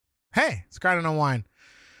Hey, it's Grind Unwind.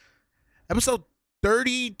 Episode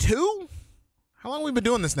 32? How long have we been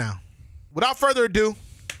doing this now? Without further ado,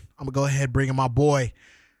 I'm going to go ahead and bring in my boy.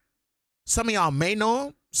 Some of y'all may know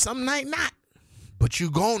him, some might not. But you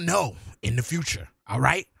gonna know in the future, all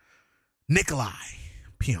right? Nikolai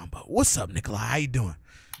Piombo. What's up, Nikolai? How you doing?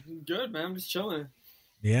 Good, man. I'm just chilling.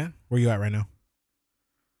 Yeah? Where you at right now?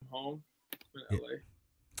 I'm home in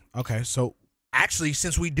LA. Okay, so actually,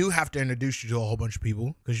 since we do have to introduce you to a whole bunch of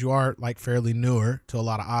people, because you are like fairly newer to a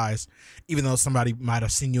lot of eyes, even though somebody might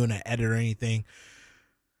have seen you in an edit or anything.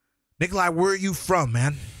 Nikolai, where are you from,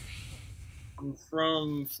 man? I'm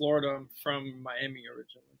from Florida. I'm from Miami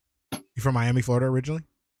originally. You from Miami, Florida originally?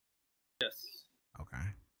 Yes. Okay.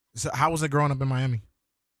 So how was it growing up in Miami?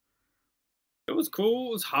 It was cool.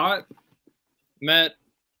 It was hot. Met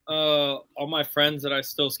all my friends that I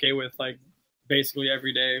still skate with, like, basically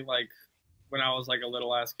every day, like, when I was, like, a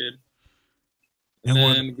little ass kid. And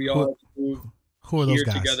then we all moved who are those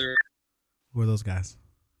guys? together. Who are those guys?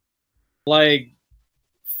 Like,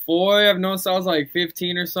 Foy, I've known since I was, like,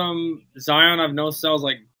 15 or something. Zion, I've known since I was,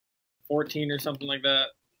 like, 14 or something like that.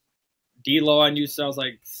 Dilo, I knew since I was,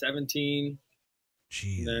 like, 17.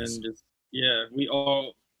 Jeez. And then just, yeah,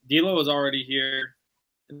 Dilo was already here.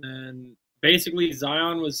 And then basically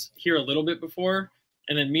Zion was here a little bit before.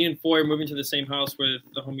 And then me and Foy are moving to the same house with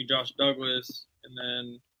the homie Josh Douglas. And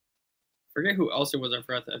then I forget who else it was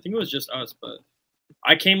after. I think it was just us. But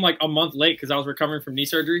I came like a month late because I was recovering from knee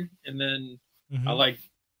surgery. And then I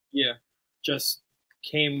just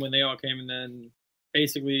came when they all came. And then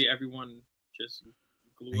basically everyone just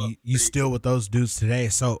blew up. You still with those dudes today.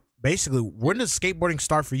 So basically, when does skateboarding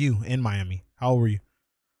start for you in Miami? How old were you?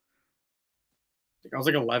 I was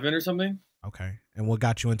like 11 or something. Okay. And what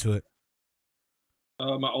got you into it?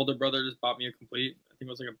 My older brother just bought me a complete. I think it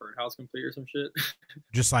was like a birdhouse complete or some shit.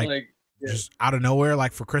 Just like just out of nowhere,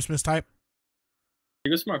 like for Christmas type? It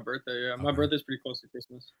was for my birthday, yeah. Okay. My birthday's pretty close to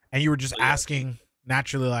Christmas. And you were just asking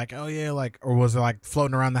naturally, like, oh yeah, like, or was it like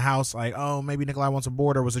floating around the house, like, oh, maybe Nikolai wants a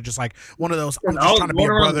board, or was it just like one of those, I'm just trying to be a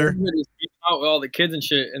brother? Out with all the kids and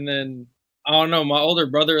shit, and then I don't know, my older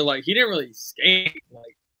brother, like, he didn't really skate,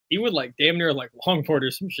 like, he would like damn near like longboard or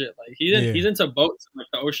some shit, like he didn't. He's into boats and like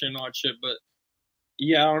the ocean and all that shit, but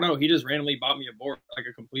yeah, I don't know. He just randomly bought me a board, like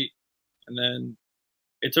a complete, and then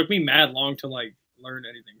it took me mad long to like learn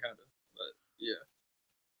anything, kind of. But yeah,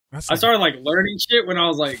 I started like learning shit when I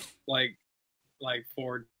was like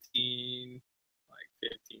 14,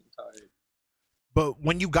 like 15 type. But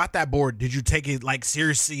when you got that board, did you take it like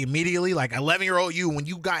seriously immediately? Like 11-year-old you, when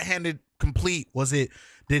you got handed complete,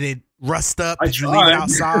 did it rust up? Did you leave it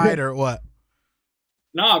outside or what?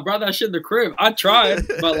 Nah, I brought that shit in the crib. I tried,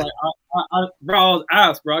 but like I was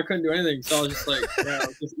ass, bro. I couldn't do anything, so I was just like, yeah, I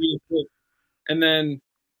was just eating shit. And then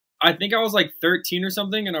I think I was like 13 or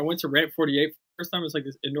something, and I went to Ramp 48 first time. It's like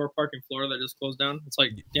this indoor park in Florida that just closed down. It's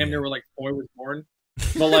like damn near where like Foy was born.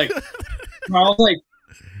 But like, I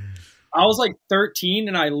was like 13,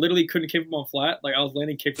 and I literally couldn't kick him on flat. Like I was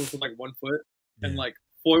landing kickflips with like 1 foot, and like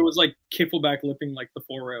Foy was like kickflip back lipping like the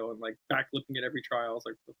 4 rail and like back lipping at every try. I was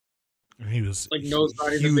like. He was like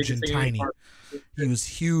huge and tiny. He was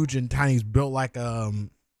huge and tiny. He's built like Squirtle.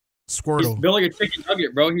 He's built like a chicken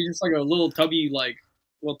nugget, bro. He's just like a little tubby,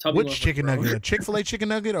 Which chicken nugget? A Chick-fil-A chicken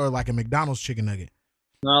nugget or like a McDonald's chicken nugget?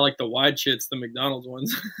 Nah, like the wide shits, the McDonald's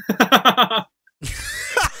ones.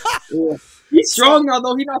 Yeah. He's strong now,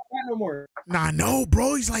 though. He's not fat no more. Nah, no,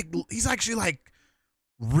 bro. He's actually like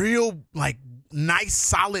real, like nice,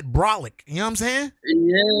 solid brolic. You know what I'm saying?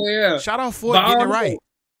 Yeah. Shout out Foy getting it right.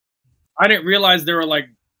 I didn't realize they were like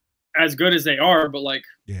as good as they are, but like,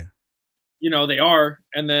 you know, they are.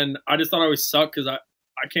 And then I just thought I would suck because I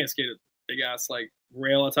can't skate a big ass like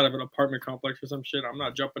rail outside of an apartment complex or some shit. I'm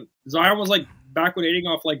not jumping. Zion was like backwardating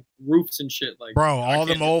off like roofs and shit. Like, bro, all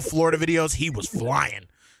them old Florida videos, he was flying.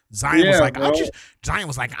 Zion was like,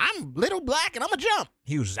 I'm little black and I'm a jump.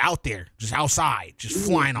 He was just out there, just outside, just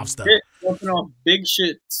flying off stuff. Jumping off big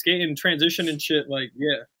shit, skating, transition and shit. Like,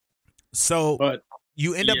 yeah. So, but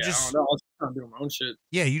you end up just I don't know. I was trying to do my own shit.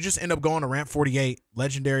 Yeah, you just end up going to Ramp 48,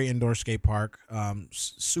 legendary indoor skate park.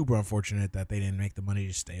 Super unfortunate that they didn't make the money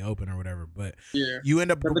to stay open or whatever. But you end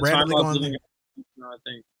up randomly going there. I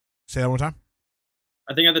think. Say that one more time.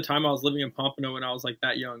 I think at the time I was living in Pompano and I was like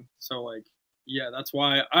that young. So like, yeah, that's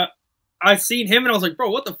why I seen him and I was like, bro,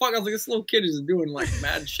 what the fuck? I was like, this little kid is doing like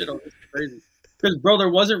mad shit on this. Crazy. Because bro, there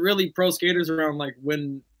wasn't really pro skaters around like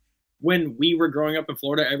when we were growing up in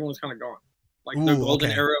Florida. Everyone was kind of gone. Like the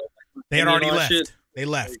golden era. Like, they had already left. Shit. They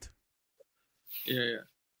left. Like, yeah.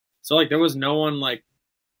 So like there was no one like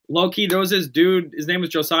low key. There was this dude. His name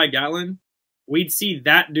was JOSIAH GATLYN. We'd see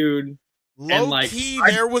that dude Low like, key,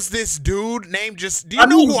 there was this dude named just. Do you I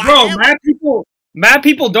know mean, who bro, I am? mad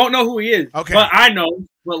people don't know who he is. Okay. But I know.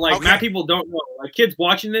 But like, Okay. mad people don't know. Like, kids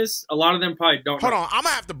watching this, a lot of them probably don't know. Hold on, I'm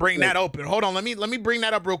gonna have to bring that open. Hold on, let me bring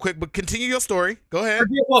that up real quick. But continue your story. Go ahead.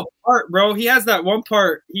 Forget what part, bro. He has that one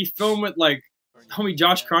part he filmed with like homie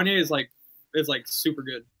Josh Kanye is like super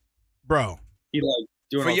good, bro. He like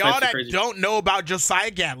doing for all y'all types of that crazy don't know about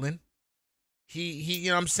JOSIAH GATLYN. He you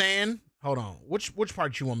know what I'm saying? Hold on. Which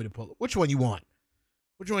part you want me to pull? Which one you want?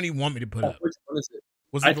 Which one you want me to put up? Which one is it?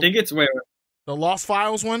 Was I think it's where the Lost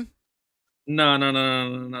Files one? No.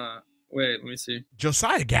 Wait, let me see.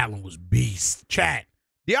 JOSIAH GATLYN was beast. Chat.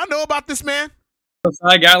 Do y'all know about this man?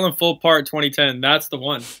 JOSIAH GATLYN full part 2010. That's the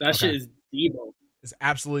one. That shit is Debo. It's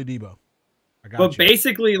absolutely Debo. I got But you.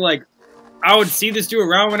 basically, like, I would see this dude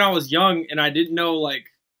around when I was young, and I didn't know, like,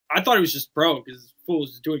 I thought he was just broke because this fool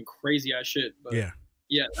was doing crazy ass shit. But yeah,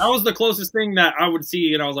 that was the closest thing that I would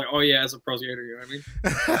see, and I was like, oh yeah, as a pro skater, you know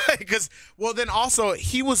what I mean? Because then also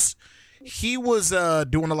he was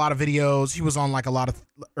doing a lot of videos. He was on like a lot of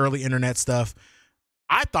early internet stuff.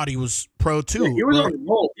 I thought he was pro too. Yeah, he was on the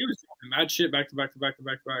roll. He was doing mad shit back to back.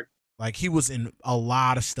 Like he was in a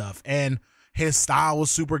lot of stuff, and his style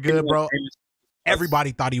was super good, bro.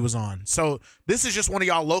 Everybody thought he was on. So this is just one of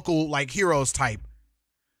y'all local like heroes type.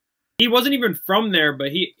 He wasn't even from there, but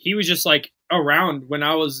he was just like around when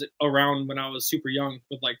I was super young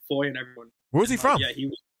with like Foy and everyone. Where was he from? Yeah, he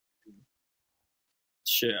was.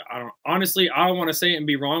 Shit, I don't want to say it and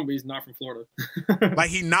be wrong, but he's not from Florida. Like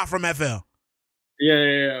he's not from FL.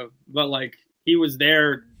 Yeah. But like he was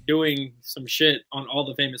there doing some shit on all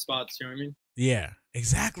the famous spots. You know what I mean? Yeah,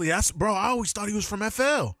 exactly. That's bro. I always thought he was from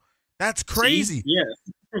FL. That's crazy. See? Yeah.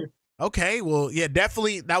 Okay, well, yeah,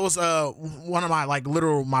 definitely. That was one of my like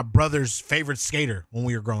my brother's favorite skater when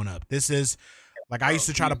we were growing up. This is like I used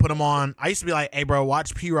to try to put him on. I used to be like, "Hey, bro,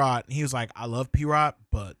 watch P-Rod." He was like, "I love P-Rod,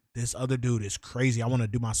 but this other dude is crazy. I want to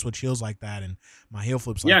do my switch heels like that and my heel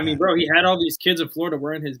flips." Yeah, like I mean, that. bro, he had all these kids in Florida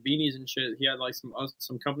wearing his beanies and shit. He had like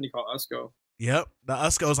some company called Usco. Yep, the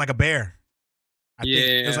Usco is like a bear. I think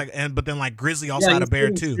it was like, but then like Grizzly also had a bear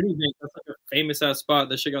too. That's like a famous ass spot.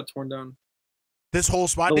 That shit got torn down. This whole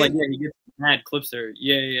spot, like, yeah, he gets mad clips there.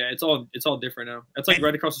 Yeah. It's all different now. That's like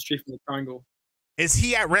right across the street from the Triangle. Is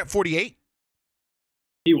he at Rep 48?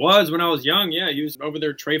 He was when I was young. Yeah, he was over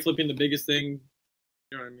there tray flipping the biggest thing.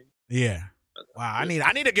 You know what I mean? Yeah. Wow. I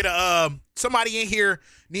need to get a somebody in here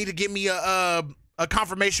need to give me a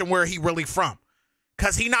confirmation where he really from.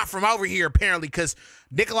 Cause he not from over here apparently. Cause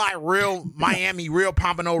Nikolai real Miami, real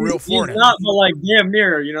Pompano, real Florida. He's not, but like damn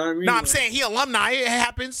near. You know what I mean? No, I'm saying he alumni. It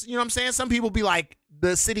happens. You know what I'm saying? Some people be like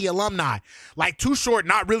the city alumni. Like Too Short,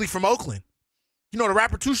 not really from Oakland. You know the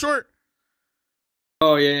rapper Too Short?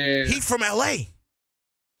 Oh yeah. He from LA.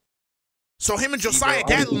 So him and JOSIAH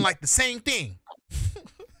GATLYN like the same thing.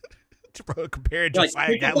 Bro, compared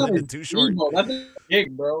JOSIAH GATLYN to Too Short. That's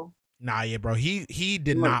big, bro. Nah, yeah, bro. He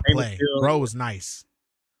did not play. Bro was nice.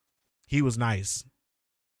 He was nice.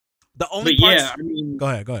 The only parts, I mean, go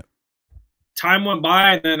ahead. Time went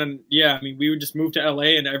by, and then I mean, we would just move to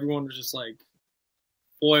LA, and everyone was just like,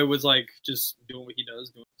 Foy was like just doing what he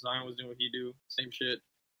does. Zion was doing what he do, same shit.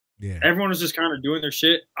 Yeah. Everyone was just kind of doing their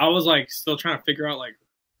shit. I was like still trying to figure out like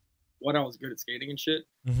what I was good at skating and shit.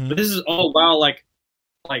 But this is all while like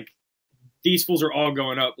these fools are all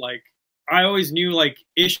going up. Like I always knew like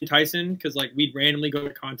Ish and Tyson because like we'd randomly go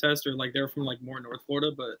to contests or like they're from like more North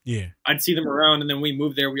Florida, but yeah, I'd see them around, and then we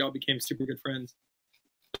moved there. We all became super good friends.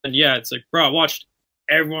 And yeah, it's like, bro, I watched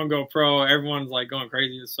everyone go pro. Everyone's like going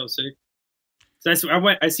crazy. It's so sick. So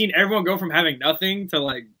I seen everyone go from having nothing to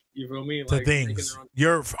like, you feel me? To like, things.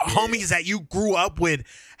 Your homies that you grew up with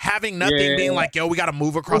having nothing, being like, yo, we got to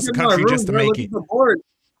move across the country just to make it.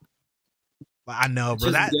 I know,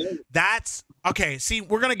 bro. That's okay. See,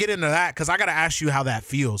 we're gonna get into that because I gotta ask you how that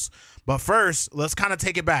feels. But first, let's kind of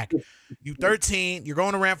take it back. You 13, you're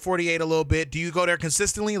going to Ramp 48 a little bit. Do you go there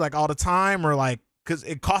consistently, like all the time, or like because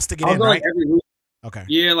it costs to get in, right? Like every week. Okay.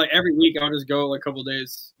 Yeah, like every week I'll just go like a couple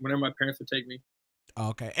days whenever my parents would take me.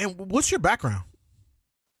 Okay. And what's your background?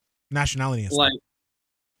 Nationality and stuff?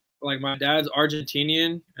 Like my dad's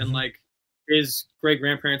Argentinian and like his great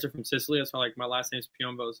grandparents are from Sicily. That's why like my last name's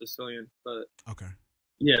Piombo, Sicilian. But okay.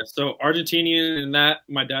 Yeah, so Argentinian and that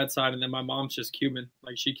my dad's side, and then my mom's just Cuban.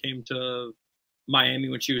 Like she came to Miami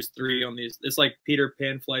when she was 3 on these. It's like Peter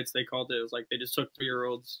Pan flights they called it. It was like they just took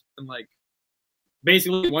 3-year-olds and like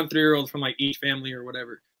basically 1 3-year-old from like each family or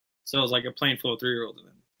whatever. So it was like a plane full of 3-year-olds, and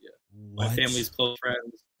then my family's close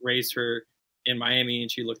friends raised her in Miami,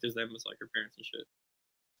 and she looked at them as like her parents and shit.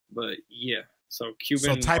 But yeah, so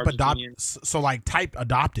Cuban. So type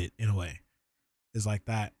adopted in a way is like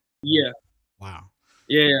that. Yeah. Wow.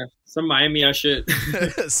 Yeah, some Miami ass shit.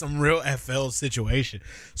 Some real FL situation.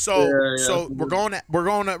 So Yeah. we're going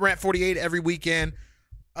to Rant 48 every weekend.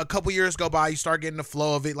 A couple years go by, you start getting the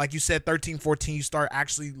flow of it. Like you said, 13, 14, you start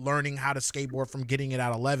actually learning how to skateboard from getting it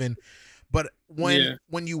at 11. But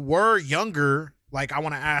when you were younger, like I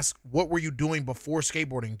want to ask, what were you doing before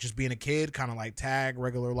skateboarding? Just being a kid, kind of like tag,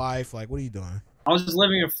 regular life? Like, what are you doing? I was just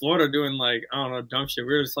living in Florida doing like, I don't know, dumb shit.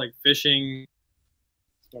 We were just like fishing,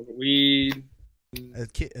 smoking weed.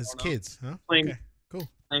 As kids, huh? Playing, okay, cool.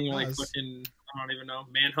 Playing like fucking, I don't even know,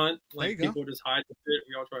 manhunt. Like people just hide the shit.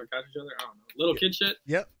 We all try to catch each other. I don't know, little kid shit.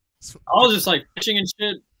 Yep. I was just like fishing and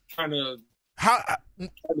shit, trying to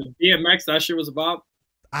BMX. That shit was about.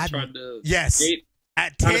 I tried to skate.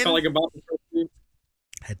 At 10, felt like about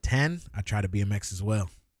at 10, I tried to BMX as well.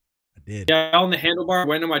 I did. Yeah, on the handlebar,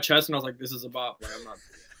 went to my chest, and I was like, "This is a bop." Like, I'm not.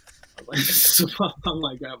 I was like, "This is a bop." I'm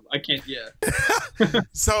like, I can't. Yeah.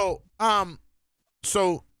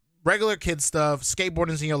 So regular kid stuff,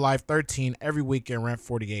 skateboarding's in your life. 13 every weekend, Rant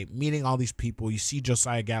 48, meeting all these people. You see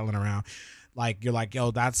JOSIAH GATLYN around, like you're like,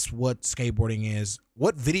 yo, that's what skateboarding is.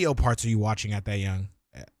 What video parts are you watching at that young,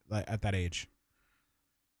 at that age?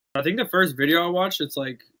 I think the first video I watched, it was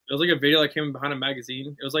like a video that came behind a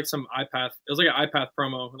magazine. It was like some iPath. It was like an iPath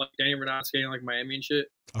promo, like Danny Renat skating like Miami and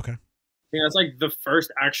shit. Okay. Yeah, that's like the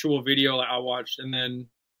first actual video that I watched, and then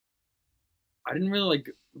I didn't really like.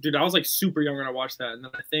 Dude, I was like super young when I watched that, and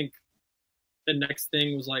then I think the next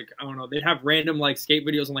thing was like, I don't know, they'd have random like skate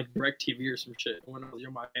videos on like DirecTV or some shit. When I was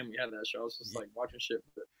young, my family had that show. I was just like watching shit.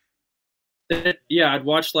 But yeah, I'd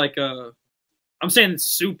watch like I'm saying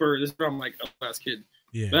super. This is from like a last kid.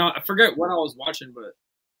 Yeah. But I forget what I was watching, but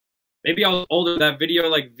maybe I was older. That video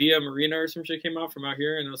like Via Marina or some shit came out from out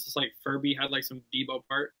here, and it was just like Furby had like some Debo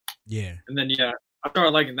part. Yeah. And then I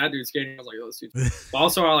started liking that dude skating. I was like, oh, this dude. But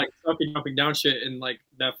also, I like jumping down shit, and like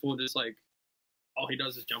that fool just like all he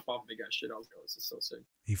does is jump off big ass shit. I was like, oh, this is so sick.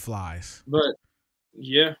 He flies. But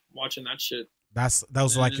yeah, watching that shit.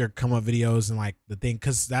 Those like your come up videos and like the thing,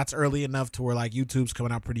 because that's early enough to where like YouTube's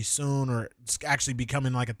coming out pretty soon, or it's actually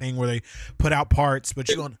becoming like a thing where they put out parts. But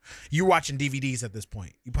you're watching DVDs at this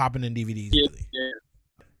point. You popping in DVDs. Yeah, really. yeah.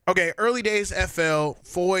 Okay, early days FL.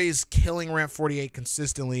 Foy's killing Rant 48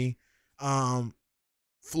 consistently.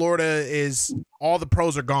 Florida is, all the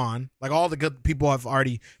pros are gone. Like all the good people have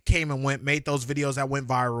already came and went, made those videos that went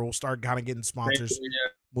viral, started kind of getting sponsors,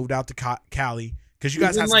 moved out to Cali. Because you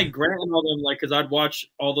guys have like Grant and all them, like, because I'd watch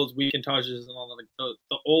all those weekendages and all that, like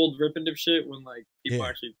the old rip and dip shit when like people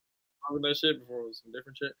actually followed that shit before it was some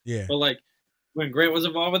different shit. Yeah. But like when Grant was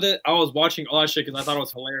involved with it, I was watching all that shit because I thought it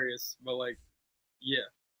was hilarious. But like, yeah.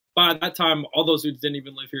 By that time, all those dudes didn't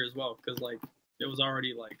even live here as well, because like it was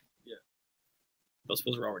already like, yeah, those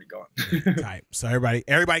fools were already gone. Type. So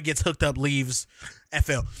everybody gets hooked up, leaves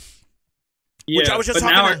FL. Yeah, which I was just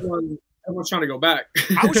talking everyone's trying to go back.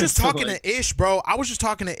 I was just talking to Ish, bro. I was just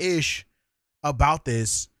talking to Ish about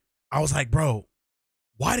this. I was like, bro,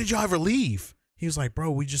 why did y'all ever leave? He was like,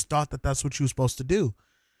 bro, we just thought that that's what you were supposed to do.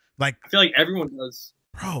 Like, I feel like everyone does.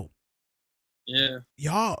 Bro. Yeah.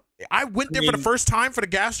 Y'all, I went there for the first time for the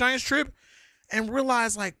Gas Giants trip and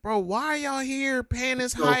realized, like, bro, why are y'all here paying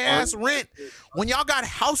this high-ass rent when y'all got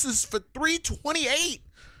houses for $328?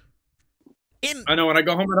 I know, when I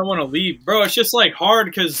go home, I don't want to leave. Bro, it's just, like, hard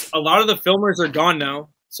because a lot of the filmers are gone now.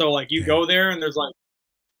 So, like, you go there and there's, like,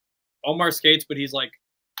 Omar skates, but he's, like,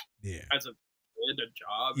 has a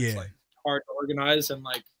job. It's, like, hard to organize. And,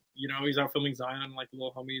 like, you know, he's out filming Zion, like,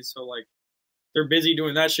 little homies. So, like, they're busy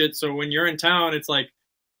doing that shit. So when you're in town, it's, like,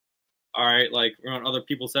 all right, like, we're on other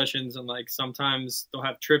people's sessions. And, like, sometimes they'll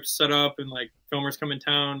have trips set up and, like, filmers come in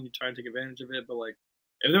town. You try and take advantage of it. But, like,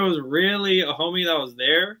 if there was really a homie that was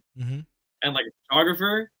there, and like a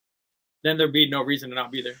photographer, then there'd be no reason to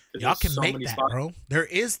not be there. Y'all can make that, bro. There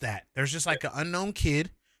is that. There's just like an unknown kid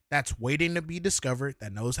that's waiting to be discovered,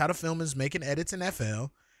 that knows how to film, is making edits in FL,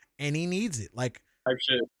 and he needs it. Like,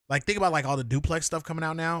 like think about like all the duplex stuff coming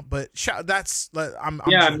out now. But that's I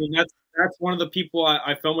mean that's one of the people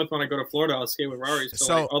I film with when I go to Florida. I'll skate with Rory.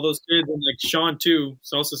 So like, all those kids, and like Sean too.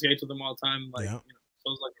 So also skates with them all the time. Like you know,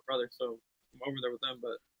 so's like my brother. So I'm over there with them,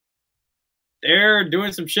 but they're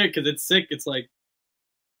doing some shit because it's sick. It's like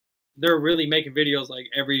they're really making videos like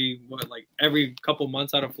every couple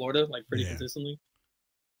months out of Florida, like pretty consistently.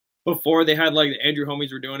 Before they had like the Andrew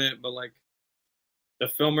homies were doing it, but like the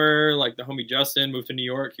filmer, like the homie Justin, moved to New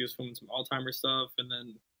York. He was filming some Alzheimer's stuff, and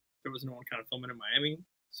then there was no one kind of filming in Miami,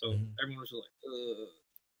 so everyone was just like, ugh.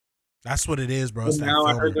 That's what it is, bro. But now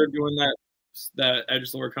I heard they're doing that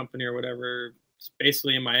Edgelord company or whatever. It's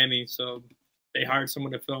basically in Miami, so they hired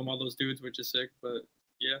someone to film all those dudes, which is sick. But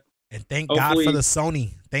yeah, And thank Hopefully, God for the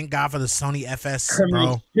Sony. Thank God for the Sony FS, I mean,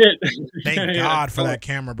 bro. shit. Thank Yeah, God for that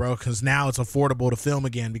camera, bro, because now it's affordable to film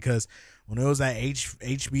again. Because when it was at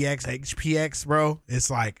HPX, bro, it's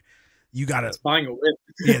like you gotta It's buying a whip.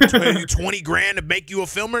 yeah, 20 grand to make you a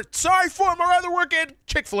filmer. Sorry for him. I'd rather work at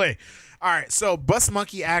Chick-fil-A. All right, so Bus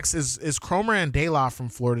Monkey asks, is Cromer and Dayla from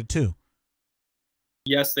Florida too?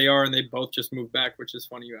 Yes, they are, and they both just moved back, which is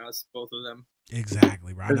funny you asked both of them.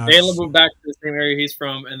 Exactly, right. Dayla moved back to the same area he's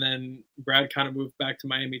from, and then Brad kind of moved back to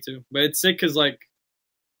Miami too. But it's sick because, like,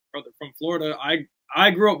 brother, from Florida,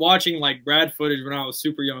 I grew up watching, like, Brad footage when I was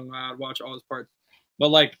super young. I'd watch all his parts. But,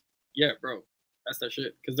 like, yeah, bro, that's that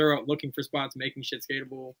shit. Because they're out looking for spots, making shit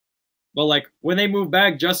skatable. But, like, when they moved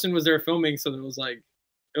back, Justin was there filming, so it was like,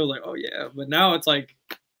 oh, yeah. But now it's like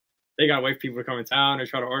they got to wait for people to come in town or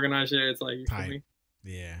try to organize it. It's like, you feel me?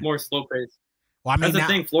 Yeah. More slow pace. Well, I mean, that's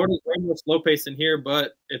the thing. Florida's way more slow paced than here,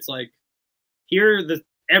 but it's like here,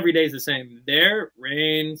 every day is the same. There,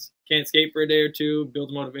 rains, can't skate for a day or two,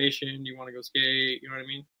 builds motivation. You want to go skate, you know what I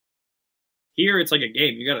mean? Here, it's like a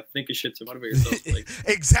game. You got to think of shit to motivate yourself. Like,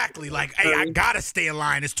 exactly. Like, hey, I got to stay in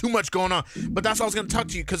line. There's too much going on. But that's what I was going to talk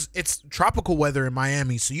to you because it's tropical weather in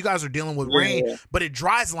Miami. So you guys are dealing with rain, but it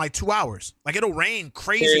dries in like 2 hours. Like, it'll rain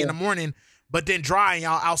crazy in the morning, but then dry and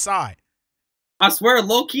y'all outside. I swear,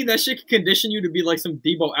 low-key, that shit can condition you to be like some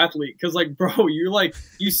Debo athlete. Because, like, bro,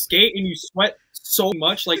 you skate and you sweat so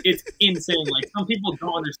much. Like, it's insane. Like, some people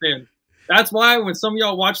don't understand. That's why when some of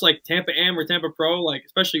y'all watch, like, Tampa Am or Tampa Pro, like,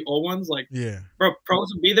 especially old ones, like, bro,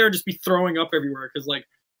 pros would be there and just be throwing up everywhere. Because, like,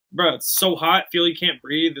 bro, it's so hot. Feel you can't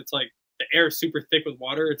breathe. It's like the air is super thick with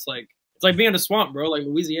water. It's like being in a swamp, bro. Like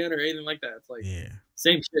Louisiana or anything like that. It's like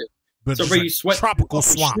same shit. But so, bro, you sweat. Tropical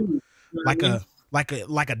swamp. Shoes, you know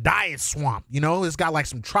like a diet swamp, you know, it's got like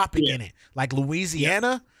some tropic in it. Like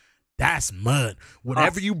Louisiana, that's mud.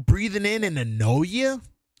 Whatever you breathing in the know you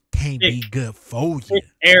can't be good for you. Thick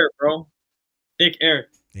air, bro. Thick air.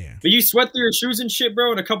 Yeah. But you sweat through your shoes and shit,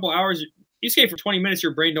 bro. In a couple hours, you skate for 20 minutes,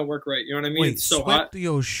 your brain don't work right. You know what I mean? Wait, it's so sweat hot. through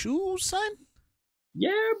your shoes, son?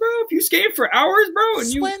 Yeah, bro. If you skate for hours, bro,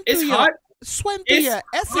 and it's hot. Sweat through your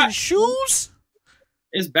effing shoes?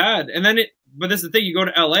 It's bad. And then but that's the thing, you go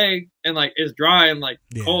to LA and like it's dry and like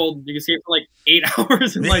cold. You can skate for like 8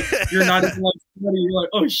 hours and like you're not even like sweaty. You're like,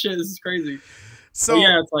 oh shit, this is crazy. So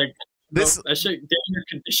yeah, it's like that shit damn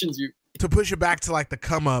conditions you. To push it back to like the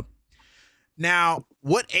come up. Now,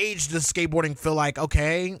 what age does skateboarding feel like,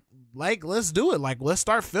 okay, like let's do it. Like let's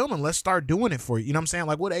start filming. Let's start doing it for you. You know what I'm saying?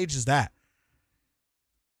 Like what age is that?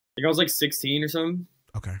 I think I was like 16 or something.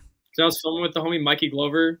 Okay. So I was filming with the homie Mikey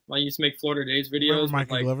Glover. I used to make Florida Days videos.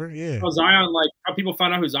 Remember Mikey Glover, yeah. How Zion, like how people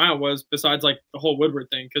found out who Zion was, besides like the whole Woodward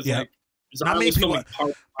thing, because like Zion not many people.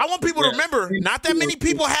 I want people to remember, not that many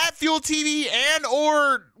people had Fuel TV and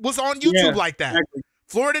or was on YouTube like that. Exactly.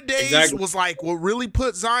 Florida Days was like what really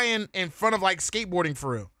put Zion in front of like skateboarding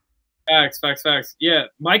for real. Facts. Yeah,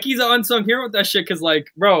 Mikey's an unsung hero with that shit because like,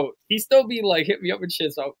 bro, he still be like hit me up and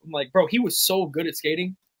shit. So I'm like, bro, he was so good at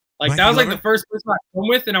skating. Like Mikey that was like the first person I filmed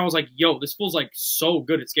with, and I was like, "Yo, this fool's like so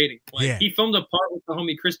good at skating." Like he filmed a part with the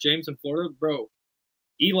homie Chris James in Florida, bro.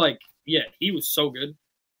 He he was so good.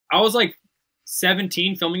 I was like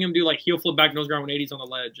 17 filming him do like heel flip back nose grind 180s on the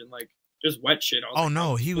ledge and like just wet shit. I was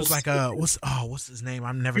no, he was like what's his name?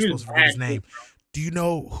 I'm never supposed to forget his name. Do you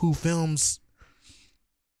know who films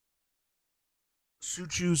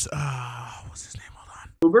Suchu's? What's his name? Hold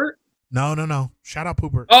on. Hubert. No. Shout out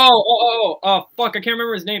Pooper. Fuck, I can't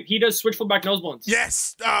remember his name. He does switch flip back nose bones.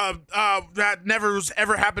 Yes. That never was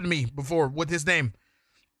ever happened to me before with his name.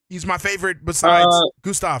 He's my favorite besides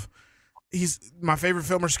Gustav. He's my favorite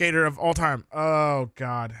filmer skater of all time. Oh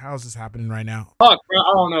God, how's this happening right now? Fuck, bro,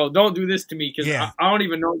 I don't know. Don't do this to me because I don't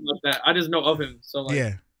even know about that. I just know of him. So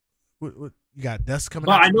like, what you got dust coming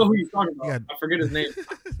out? But I know who you're talking about. I forget his name.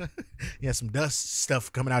 Yeah, some dust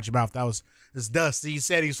stuff coming out your mouth. It's dust. He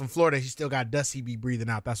said he's from Florida. He still got dust he be breathing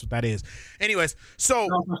out. That's what that is. Anyways, so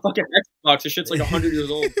my fucking Xbox. This shit's like 100 years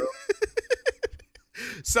old, bro.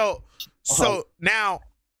 So now,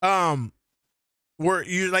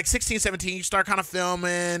 you're like 16, 17. You start kind of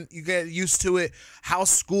filming. You get used to it. How's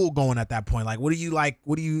school going at that point? Like, what do you like?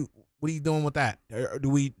 What are you doing with that?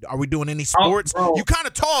 Are we doing any sports? You kind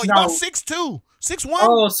of tall. You about 6'2", 6'1".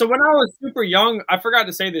 Oh, so when I was super young, I forgot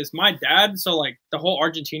to say this. My dad, so like the whole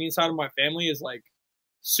Argentinian side of my family is like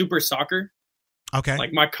super soccer. Okay.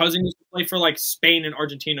 Like my cousin used to play for like Spain and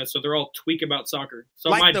Argentina, so they're all tweak about soccer. So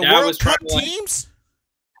like my the dad World was trying Cup to, like, teams.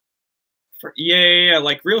 Yeah,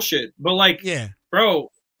 like real shit. But like, bro,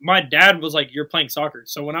 my dad was like, "You're playing soccer."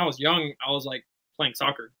 So when I was young, I was like playing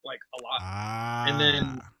soccer like a lot, and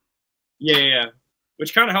then. Yeah.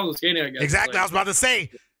 Which kind of helps with skating, I guess. Exactly. Like, I was about to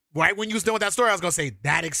say, right when you was done with that story, I was gonna say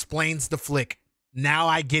that explains the flick. Now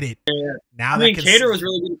I get it. Yeah. Now I that mean, Cater was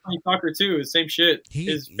really good at playing soccer too. Same shit.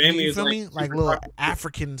 His family is like little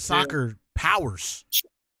African soccer powers.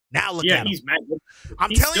 Now look at him. He's mad. I'm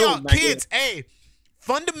telling y'all, kids, hey,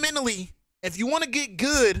 fundamentally, if you want to get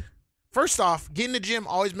good, first off, get in the gym.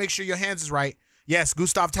 Always make sure your hands is right. Yes,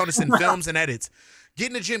 Gustav Tonison films and edits. Get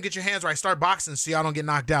in the gym, get your hands right. Start boxing so y'all don't get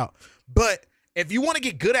knocked out. But if you want to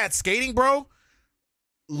get good at skating, bro,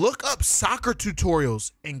 look up soccer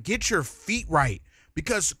tutorials and get your feet right,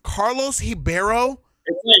 because Carlos Ribeiro,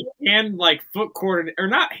 it's like foot coordinate, or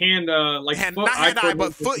not hand, like hand, foot, not hand eye,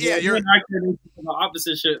 but foot. Yeah, you're the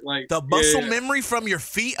opposite shit. Like the muscle memory from your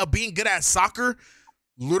feet of being good at soccer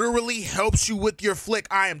literally helps you with your flick.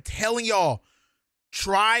 I am telling y'all,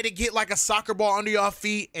 try to get like a soccer ball under your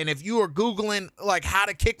feet, and if you are Googling like how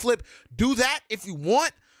to kickflip, do that if you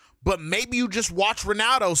want. But maybe you just watch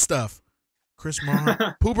Ronaldo stuff. Chris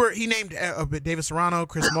Mulhern. Pooper, he named David Serrano,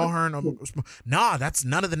 Chris Mulhern. Nah, that's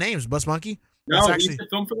none of the names, Bus Monkey. That's he used to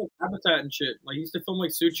film for like Habitat and shit. Like, he used to film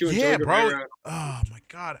like Suchu and yeah, Joe bro. Rivera. Oh, my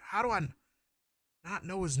God. How do I not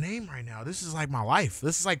know his name right now? This is like my life.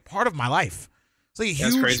 This is like part of my life. It's like a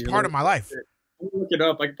huge part of my life. Look it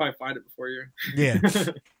up. I can probably find it before you. Yeah.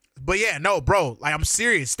 But yeah, no, bro. Like, I'm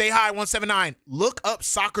serious. Stay High 179. Look up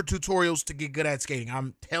soccer tutorials to get good at skating.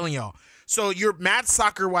 I'm telling y'all. So you're mad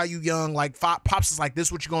soccer while you young, like Pops is like, this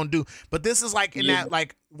is what you're gonna do. But this is like in that,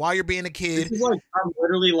 like, while you're being a kid. This is like, I'm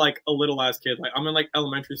literally like a little ass kid. Like, I'm in like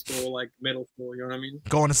elementary school, like middle school, you know what I mean?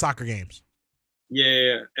 Going to soccer games.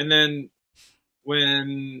 Yeah. And then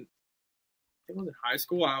when I was in high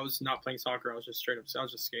school, I was not playing soccer. I was just straight up, I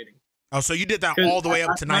was just skating. Oh, so you did that all the way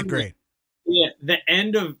up to 9th grade? Yeah, the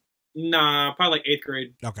end of, probably like 8th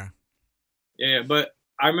grade. Okay. Yeah, but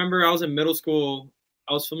I remember I was in middle school.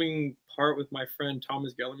 I was filming part with my friend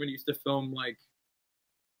Thomas Gellerman. He used to film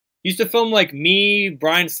like me,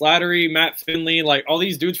 Brian Slattery, Matt Finley, like all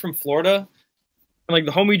these dudes from Florida. And like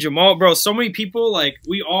the homie Jamal, bro, so many people, like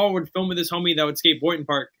we all would film with this homie that would skate Boynton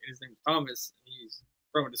Park. And his name was Thomas. And he's,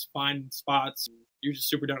 bro, would just find spots. He was just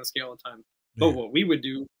super down to scale all the time. Yeah. But what we would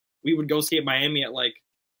do, we would go skate Miami at like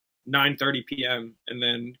 9:30 p.m. and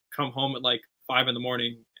then come home at like 5 in the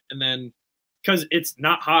morning. And then, because it's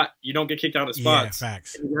not hot, you don't get kicked out of spots. Yeah,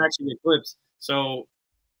 facts. You can actually get clips. So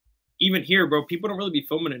even here, bro, people don't really be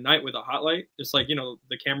filming at night with a hot light, just like, you know,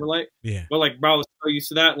 the camera light. Yeah. But like, bro, I was so used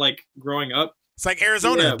to that, like growing up. It's like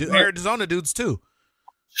Arizona, Arizona dudes too.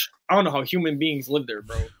 I don't know how human beings live there,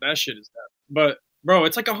 bro. That shit is that. But bro,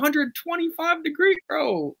 it's like 125 degrees,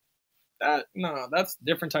 bro. That's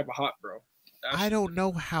different type of hot, bro. I don't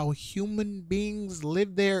know how human beings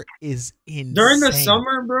live there is insane. During the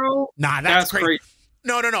summer, bro. Nah, that's crazy.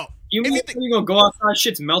 No. You gonna go outside,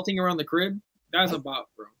 shit's melting around the crib. That's about,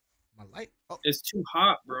 bro. My light. Oh. It's too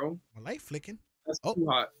hot, bro. My light flicking. That's too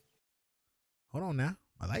hot. Hold on now.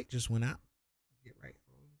 My light just went out. Get right.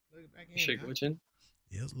 Plug it back in. Shit glitching.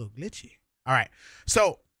 Yeah, it's a little glitchy. All right.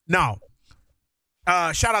 So no.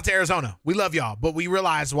 Shout out to Arizona. We love y'all, but we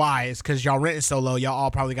realize why. It's because y'all renting so low. Y'all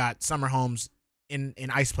all probably got summer homes in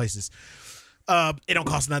ice places. It don't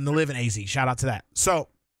cost nothing to live in AZ. Shout out to that. So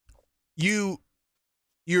you're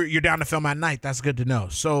down to film at night. That's good to know.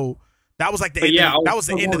 So that was like the end. That was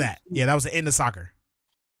the end of that. Yeah, that was the end of soccer.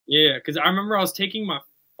 Yeah, because I remember I was taking my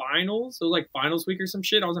finals. It was like finals week or some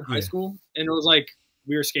shit. I was in high school, and it was like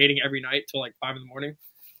we were skating every night till like 5 in the morning.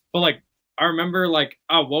 But like I remember, like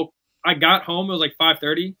I got home. It was like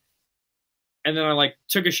 5:30, and then I like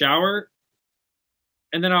took a shower,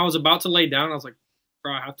 and then I was about to lay down. I was like,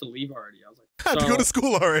 "Bro, I have to leave already." I was like, "I have to go to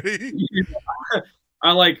school already."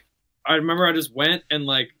 I remember I just went, and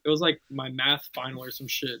like it was like my math final or some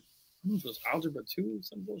shit. It was algebra 2,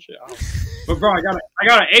 some bullshit. But bro, I got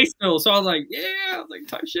an A still, so I was like, "Yeah," I was like,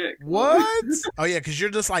 "Type shit." What? Oh yeah, because you're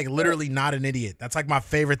just like literally not an idiot. That's like my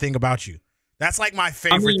favorite thing about you. That's like my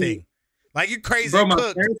favorite thing. Like, you're crazy. Bro, my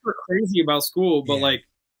parents were crazy about school, but like,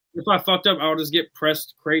 if I fucked up, I would just get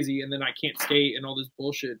pressed crazy, and then I can't skate and all this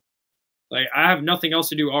bullshit. Like, I have nothing else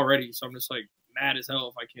to do already, so I'm just like mad as hell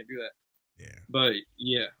if I can't do that. Yeah. But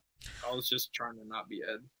yeah, I was just trying to not be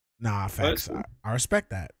Ed. Nah, facts. I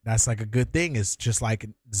respect that. That's like a good thing. It's just like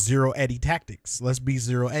zero Eddie tactics. Let's be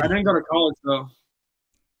zero Eddie. I didn't go to college though.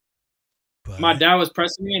 But my dad was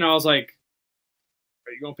pressing me, and I was like,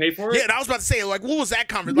 "Are you gonna pay for it?" Yeah, and I was about to say, like, what was that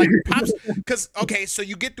conversation? Like, Pops, because okay, so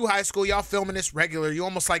you get through high school, y'all filming this regular. You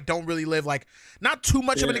almost like don't really live like not too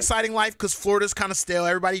much of an exciting life because Florida's kind of stale.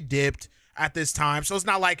 Everybody dipped at this time, so it's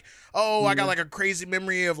not like, oh, I got like a crazy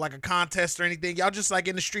memory of like a contest or anything. Y'all just like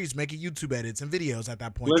in the streets making YouTube edits and videos at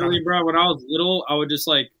that point. Literally, bro, when I was little, I would just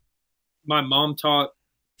like, my mom taught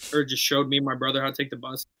or just showed me and my brother how to take the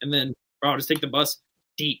bus. And then, bro, I'll just take the bus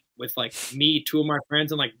deep with like me, 2 of my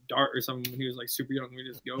friends, and like Dart or something when he was like super young. We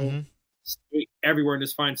just go skate everywhere and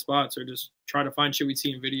just find spots or just try to find shit we'd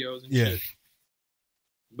see in videos and shit.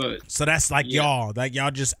 But so that's like y'all, like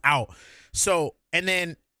y'all just out. So, and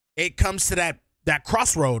then it comes to that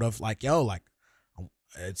crossroad of like, yo, like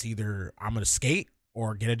it's either I'm gonna skate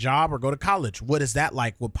or get a job or go to college. What is that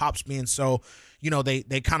like with Pops being so, you know, they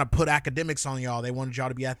kind of put academics on y'all. They wanted y'all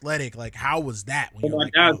to be athletic. Like, how was that? When my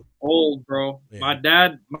dad's old, bro. Yeah. My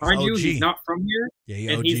dad, mind you, he's not from here.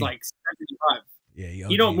 Yeah, and he's like 75. Yeah,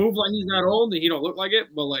 he don't move like he's that old, and he don't look like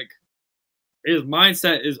it, but like his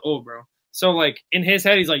mindset is old, bro. So like in his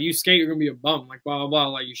head, he's like, you skate, you're gonna be a bum, like blah blah blah,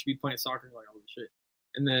 like you should be playing soccer, like all this shit.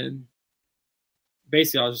 And then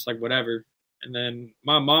basically I was just like, whatever. And then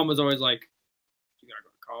my mom was always like, you gotta go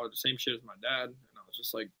to college, the same shit as my dad. And I was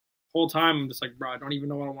just like, whole time I'm just like, bro, I don't even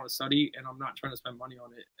know what I want to study, and I'm not trying to spend money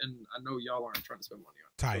on it, and I know y'all aren't trying to spend money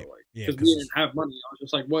on it. So, like, because we didn't have money, I was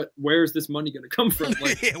just like, where's this money gonna come from?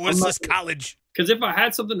 Like, what's this college? Because if I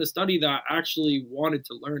had something to study that I actually wanted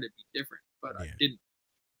to learn, it'd be different, but I didn't.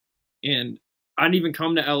 And I didn't even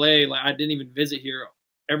come to LA, like I didn't even visit here.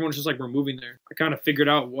 Everyone's just like, we're moving there. I kind of figured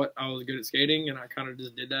out what I was good at skating, and I kind of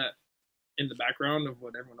just did that in the background of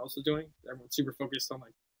what everyone else was doing. Everyone's super focused on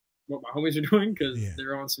like what my homies are doing because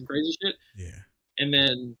they're on some crazy shit. Yeah. And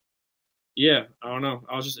then, I don't know.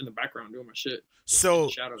 I was just in the background doing my shit. So,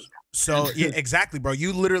 yeah, exactly, bro.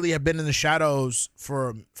 You literally have been in the shadows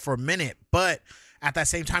for a minute, but at that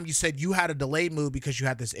same time, you said you had a delayed move because you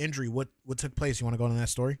had this injury. What took place? You want to go into that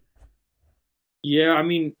story? Yeah, I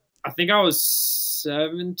mean, I think I was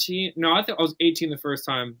 17. No, I think I was 18 the first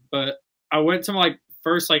time, but I went to my like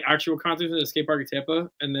first like actual concert in the skate park in Tampa,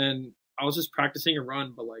 and then I was just practicing a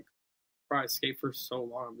run, but like, bro, I skate for so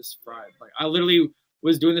long, I'm just fried. Like, I literally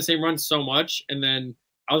was doing the same run so much, and then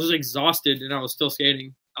I was just exhausted, and I was still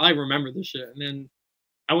skating. I like remember this shit, and then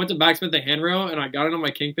I went to backsmith the handrail, and I got it on my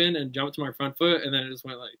kingpin and jumped to my front foot, and then it just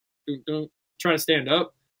went like, trying to stand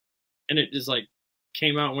up, and it just like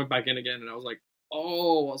came out and went back in again, and I was like,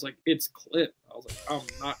 oh, I was like, it's clipped. I was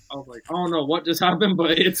like, I don't know what just happened,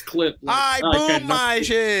 but it's clipped. Like, I boomed my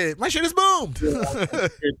shit. My shit is boomed.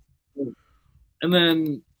 And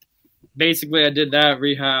then basically I did that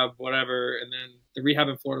rehab, whatever. And then the rehab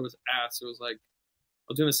in Florida was ass. It was like, I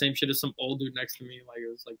was doing the same shit as some old dude next to me. Like,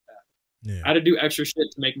 it was like that. Yeah. I had to do extra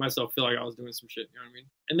shit to make myself feel like I was doing some shit. You know what I mean?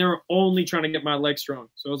 And they were only trying to get my legs strong.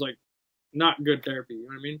 So it was like, not good therapy. You know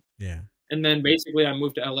what I mean? Yeah. And then basically I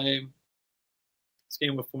moved to LA,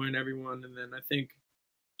 skating with Foy and everyone. And then I think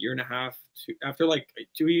year and a half, after like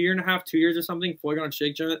 2 years or something, Foy got on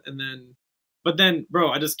Shake JUNT. And then, but then,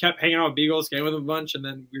 bro, I just kept hanging out with Beagle, skating with him a bunch. And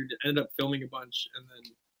then we ended up filming a bunch. And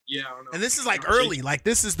then, I don't know. And this is like early, like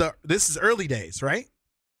this is early days, right?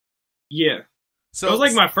 Yeah. So it was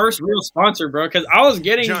like my first real sponsor, bro. Cause I was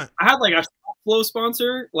getting, I had like a flow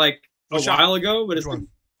sponsor like a while ago, but it's like,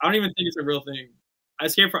 I don't even think it's a real thing. I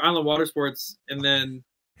skated for Island Water Sports, and then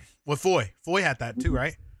with Foy had that too,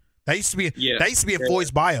 right? That used to be that used to be in Foy's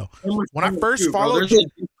bio. When I first followed you,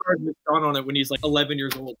 on it when he's like 11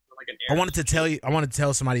 years old. Like an I wanted to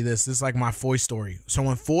tell somebody this. This is like my Foy story. So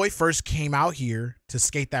when Foy first came out here to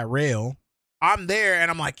skate that rail, I'm there and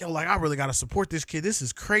I'm like, yo, like I really gotta support this kid. This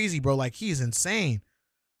is crazy, bro. Like he's insane.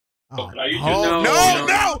 Oh,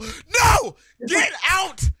 no! Get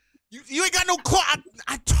out! You ain't got no claw.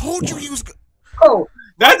 I told you he was. Oh,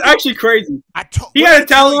 that's actually crazy. He had to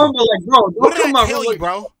tell him, but like, bro, what did I tell you,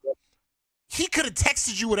 bro? He could have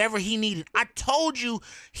texted you whatever he needed. I told you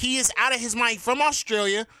he is out of his mind from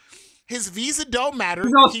Australia. His visa don't matter.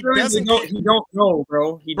 He doesn't. He don't know,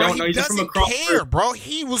 bro. He don't know. He's doesn't from across care, bro.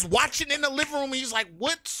 He was watching in the living room. He's like,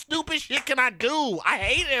 "What stupid shit can I do? I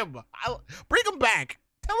hate him. Bring him back.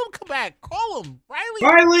 Tell him to come back. Call him,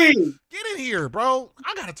 Riley. Get in here, bro.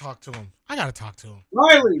 I gotta talk to him.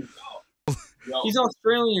 Riley. He's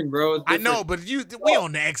Australian, bro. I know, but we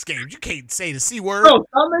on the XGames. You can't say the C word. Bro,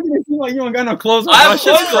 stop making it seem like you don't got no clothes on. I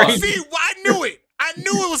knew it. I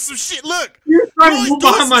knew it was some shit. Look, you're trying to move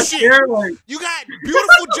behind my chair. Like, you got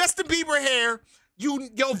beautiful Justin Bieber hair.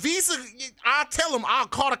 Your visa. I'll tell him. I'll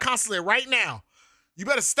call the consulate right now. You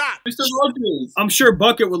better stop. I'm sure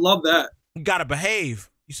Bucket would love that. You gotta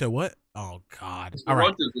behave. You said what? Oh God. All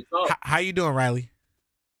right. How you doing, Riley?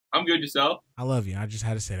 I'm good. Yourself? I love you. I just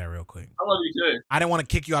had to say that real quick. I love you too. I didn't want to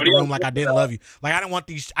kick you out the room like I didn't love you. Like I didn't want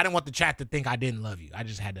the chat to think I didn't love you. I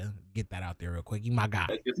just had to get that out there real quick. You my guy.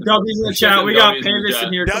 W's in the chat. We got Pavis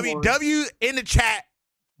in here. W in the chat.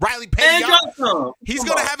 Riley Payne. He's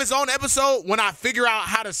gonna have his own episode when I figure out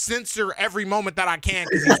how to censor every moment that I can,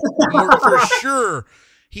 because for sure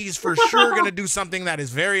he's for sure going to do something that is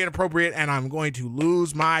very inappropriate, and I'm going to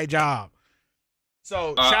lose my job.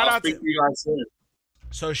 So shout out to you guys soon.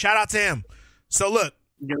 So shout out to him. So look,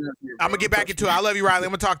 I'm gonna get back into it. I love you, Riley.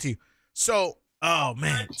 I'm gonna talk to you. So, oh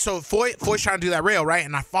man. So Foy's trying to do that rail, right?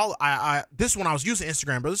 And I follow. This one I was using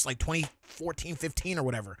Instagram, bro. This is like 2014, 15 or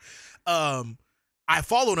whatever. I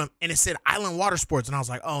followed him, and it said Island Water Sports, and I was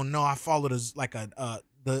like, oh no, I followed as like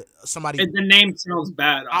somebody. The name sounds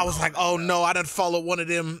bad. I was like, oh no, I didn't follow one of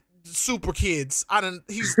them super kids.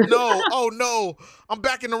 Oh no, I'm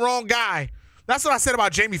backing the wrong guy. That's what I said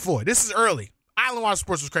about Jamie Foy. This is early. Island Water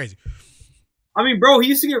Sports was crazy. I mean, bro, he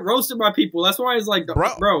used to get roasted by people. That's why he's like,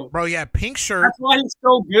 bro, yeah, pink shirt. That's why he's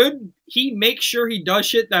so good. He makes sure he does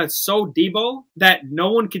shit that's so Debo that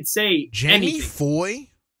no one could say Jamie anything. Foy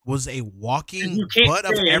was a walking butt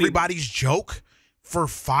of everybody's joke for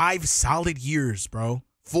 5 solid years, bro.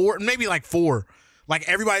 4, maybe like 4. Like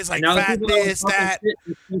everybody's like fat this, that.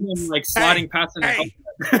 Him, like sliding past an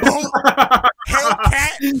Hellcat,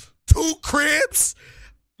 2 cribs.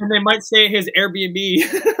 And they might stay at his Airbnb.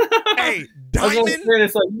 Hey, Diamond.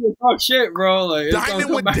 It's like, you talk shit, bro. Like,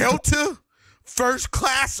 Diamond with back. Delta, first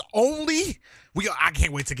class only. I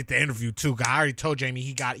can't wait to get the interview too. I already told Jamie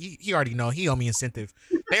he already know he owe me incentive.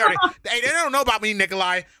 They don't know about me,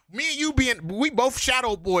 Nikolai. Me and you we both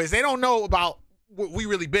shadow boys. They don't know about we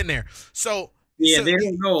really been there. So yeah, they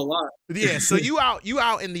don't know a lot. Yeah, so you out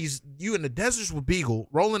in the deserts with Beagle,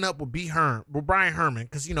 rolling up with Bryan Herman,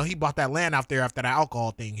 because he bought that land out there after that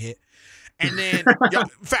alcohol thing hit. And then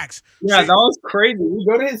facts. Yeah, that was crazy. We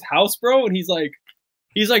go to his house, bro, and he's like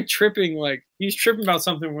tripping, he's tripping about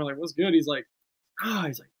something. We're like, what's good? He's like,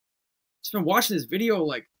 just been watching this video,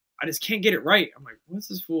 like, I just can't get it right. I'm like, what's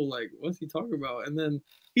this fool like? What's he talking about? And then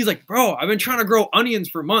he's like, bro, I've been trying to grow onions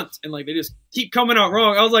for months, and like they just keep coming out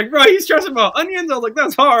wrong. I was like, bro, he's stressing about onions. I was like,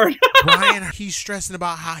 that's hard. Brian, he's stressing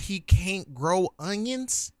about how he can't grow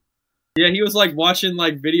onions. Yeah, he was like watching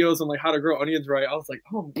like videos on like how to grow onions right. I was like,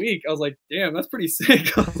 oh, I'm weak. I was like, damn, that's pretty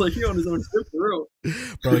sick. I was like, he on his own shit for real.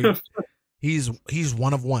 Bro, he's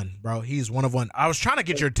one of one, bro. He's one of one. I was trying to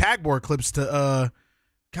get your tag board clips to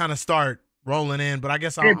kind of start rolling in, but I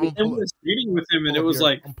guess I'm meeting with him, and it was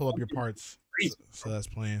like, I'm pull up your parts. So that's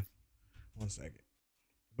playing. 1 second.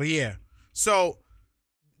 But yeah, so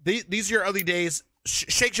these are your early days.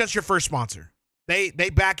 Shake Junt's your first sponsor. They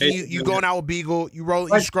backing you. You going out with Beagle. You roll.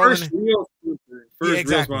 You scrolling. First real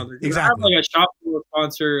sponsor. Exactly. I have like a shop floor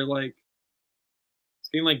sponsor. Like,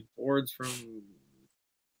 getting like boards from.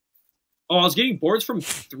 Oh, I was getting boards from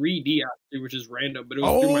 3D actually, which is random, but it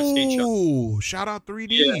was through my skate shop. Oh, shout out 3D.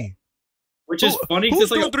 Yeah. Which is funny. Who's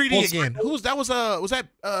doing like 3D again? That was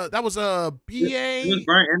BA? It was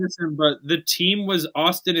Bryan Anderson, but the team was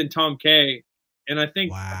Austin and Tom K. And I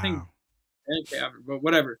think but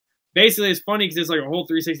whatever. Basically, it's funny because it's like a whole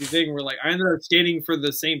 360 thing where like I ended up skating for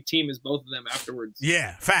the same team as both of them afterwards.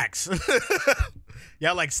 Yeah, facts.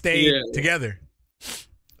 Y'all like stayed together.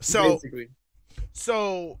 So basically.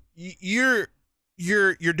 So you're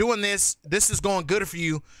doing this. This is going good for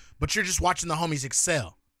you, but you're just watching the homies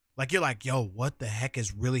excel. Like you're like, yo, what the heck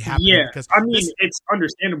is really happening? Yeah, because I mean, it's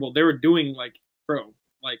understandable. They were doing like, bro,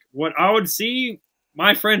 like what I would see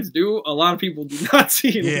my friends do, a lot of people do not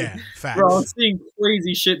see. Yeah, like, facts. Bro, I'm seeing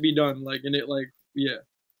crazy shit be done, like, and it, like, yeah.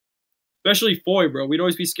 Especially Foy, bro. We'd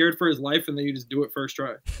always be scared for his life, and then you just do it first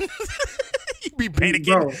try. You'd be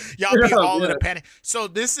panicking. Y'all be all in a panic. So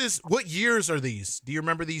this is, what years are these? Do you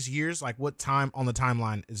remember these years? Like what time on the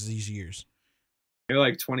timeline is these years? They're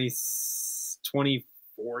like 2014,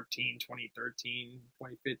 2013,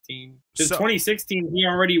 2015. Because 2016, he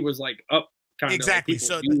already was like up. Exactly. Like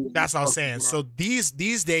so that's what I was saying. So these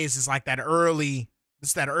days is like that early.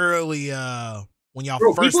 It's that early when y'all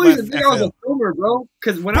first people left. Even think I was a filmer, bro.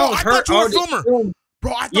 Because when I was hurt, I was a filmer.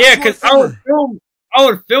 Bro, I thought yeah, because I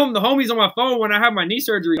would film the homies on my phone when I had my knee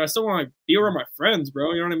surgery. I still want to be around my friends,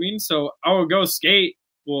 bro. You know what I mean? So I would go skate.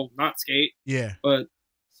 Well, not skate. Yeah. But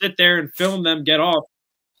sit there and film them get off,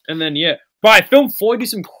 and then yeah. But I filmed Floyd do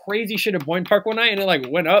some crazy shit at Boyne Park one night, and it like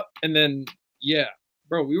went up, and then yeah,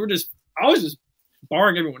 bro, I was just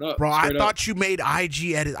barring everyone up. Bro, I thought you made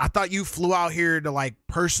IG edits. I thought you flew out here to like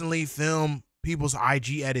personally film people's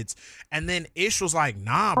IG edits. And then Ish was like,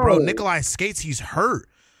 nah, bro, Nikolai skates. He's hurt.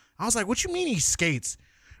 I was like, what you mean he skates?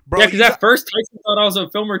 Bro, yeah, because at first Tyson thought I was a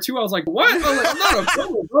filmer too. I was like, what? I was like, I'm not a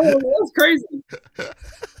filmer, bro. That's crazy.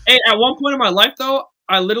 And at one point in my life, though,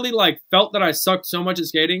 I literally like felt that I sucked so much at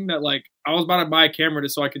skating that like I was about to buy a camera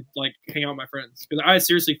just so I could like hang out with my friends. Because I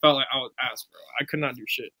seriously felt like I was ass, bro. I could not do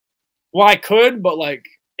shit. Well, I could, but like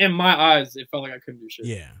in my eyes, it felt like I couldn't do shit.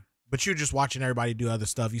 Yeah, But you're just watching everybody do other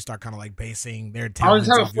stuff. You start kind of like basing their I was talents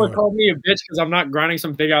having off Foy your. call me a bitch because I'm not grinding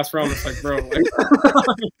some big ass road. It's like, bro, like,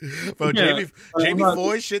 Bro, yeah, Jamie not,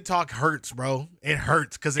 Foy shit talk hurts, bro. It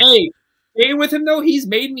hurts because hey, staying with him though, he's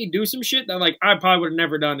made me do some shit that like I probably would have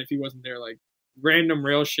never done if he wasn't there. Like random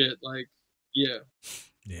rail shit. Like, yeah.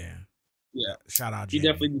 Shout out, He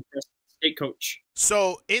Jamie. definitely be best state coach.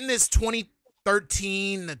 So in this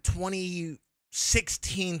 2013 to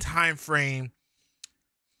 2016 time frame,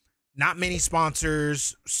 not many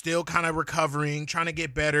sponsors, still kind of recovering, trying to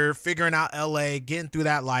get better, figuring out LA, getting through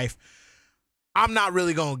that life. I'm not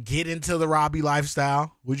really going to get into the Robbie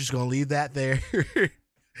lifestyle. We're just going to leave that there.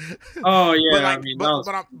 Oh yeah, but like, I mean,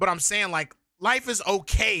 but I'm saying like life is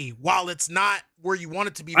okay while it's not where you want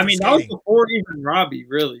it to be. I mean, that was before even Robbie,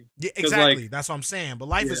 really. Yeah, exactly. Like, that's what I'm saying. But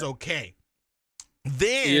life is okay.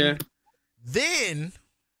 Then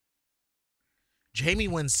Jamie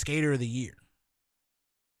wins Skater of the Year.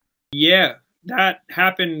 Yeah, that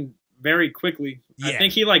happened very quickly. Yeah. I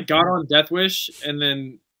think he like got on Death Wish and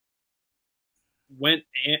then went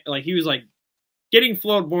like he was like getting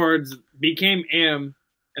float boards, became AM,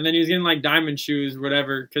 and then he was getting like diamond shoes,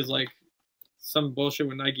 whatever, because like some bullshit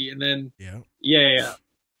with Nike, and then yeah,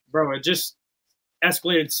 bro, it just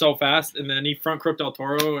escalated so fast, and then he front crooked El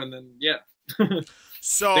Toro, and then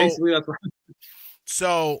so basically that's what.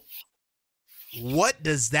 So what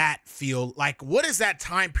does that feel like? What is that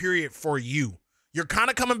time period for you? You're kind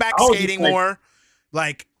of coming back skating more.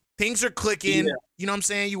 Like things are clicking. Yeah. You know what I'm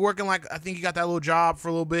saying? You're working like, I think you got that little job for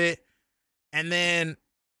a little bit. And then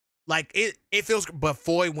like it feels, but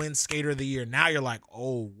Foy wins Skater of the Year. Now you're like,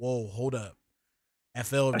 oh, whoa, hold up.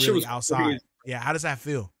 FL really outside. Crazy. Yeah. How does that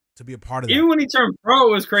feel to be a part of that? Even when he turned pro,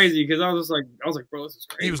 it was crazy because I was like, bro, this is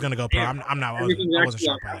crazy. He was going to go pro. I wasn't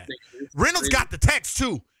shocked by that. Reynolds got the text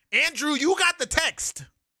too. Andrew, you got the text.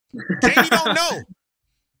 Jamie don't know.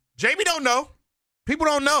 Jamie don't know. People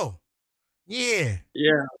don't know. Yeah.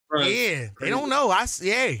 Yeah. Right. Yeah. They don't know.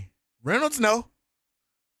 Reynolds know.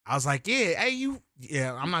 I was like,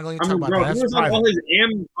 I'm not going to talk about that. He was on all his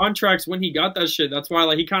AM contracts when he got that shit. That's why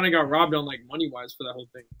like he kind of got robbed on like money-wise for that whole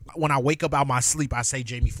thing. When I wake up out my sleep, I say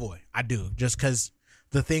Jamie Foy. I do. Just because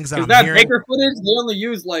the things that I'm hearing. Baker footage, they only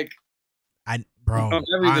use like Bro,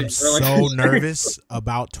 I'm so nervous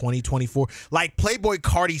about 2024. Like Playboy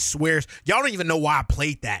Cardi swears, y'all don't even know why I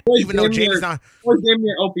played that. Even though Jamie's not. He's damn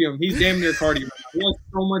near opium. He's damn near Cardi. He has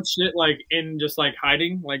so much shit like in just like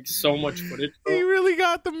hiding, like so much footage. Bro. He really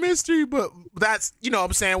got the mystery, but that's what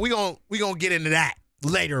I'm saying. We gonna get into that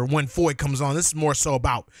later when Foy comes on. This is more so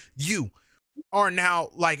about you. Or now,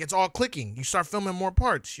 like it's all clicking. You start filming more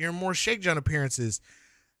parts. You're in more Shake Jump appearances.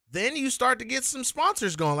 Then you start to get some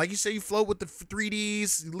sponsors going. Like you say, you float with the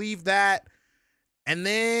 3Ds, you leave that. And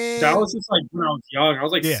then... That was just like when I was young. I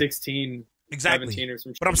was like 16, exactly. 17 or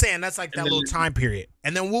some shit. But I'm saying that's like that little time period.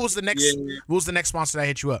 And then what was the next What was the next sponsor that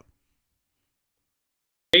hit you up?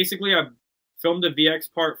 Basically, I filmed a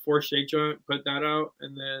VX part for Shake Jump, put that out.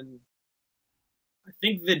 And then I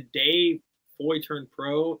think the day Foy turned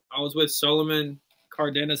pro, I was with Solomon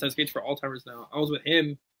Cardenas, that skates for Alzheimer's now. I was with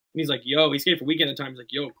him. And he's like, yo, he skated for weekend at times. Like,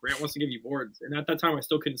 yo, Grant wants to give you boards. And at that time, I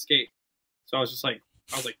still couldn't skate. So I was just like,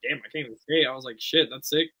 damn, I can't even skate. I was like, shit, that's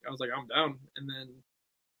sick. I was like, I'm down. And then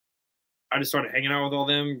I just started hanging out with all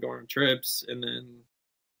them, going on trips, and then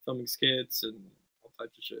filming skits and all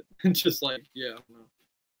types of shit. And just like, yeah, I don't know.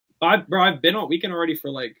 But I've been on weekend already for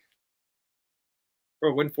like,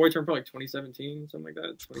 bro, when Foy turned pro, like 2017, something like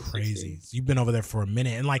that. Crazy. You've been over there for a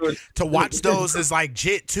minute. And like to watch those is like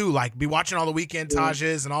jit too. Like be watching all the weekend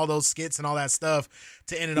tages and all those skits and all that stuff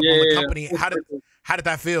to end it up on the company. How did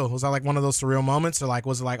that feel? Was that like one of those surreal moments? Or like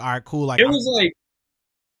was it like, all right, cool? Like it was like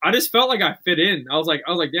I just felt like I fit in. I was like,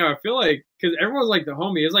 yeah, I feel like because everyone's like the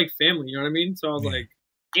homie. It's like family, you know what I mean? So I was like,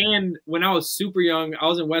 and when I was super young, I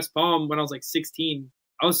was in West Palm when I was like 16.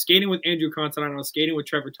 I was skating with Andrew Considine. I was skating with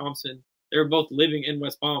Trevor Thompson. They were both living in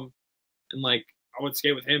West Palm, and like I would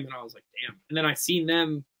skate with him, and I was like, damn. And then I seen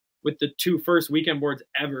them with the 2 first weekend boards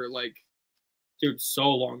ever, like, dude, so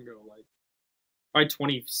long ago, like probably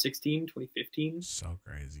 2016, 2015. So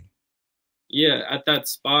crazy. Yeah, at that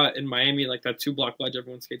spot in Miami, like that 2-block ledge,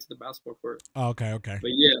 everyone skates at the basketball court. Oh, okay.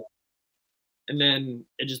 But yeah, and then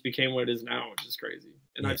it just became what it is now, which is crazy.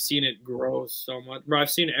 And I've seen it grow so much. Bro, I've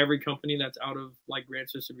seen every company that's out of like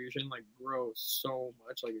Grant's distribution like grow so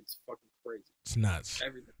much. Like it's fucking crazy. It's nuts.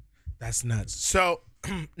 Everything. That's nuts. So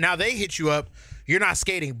now they hit you up. You're not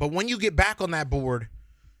skating, but when you get back on that board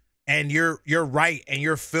and you're right and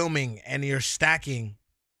you're filming and you're stacking,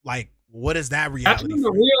 like what is that reality? That's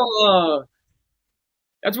the real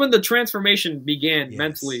that's when the transformation began Yes,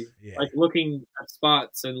 mentally, yeah. like looking at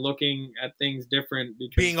spots and looking at things different.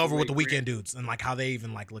 Because being over with the weekend dudes and like how they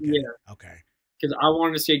even like look at it. Okay. Because I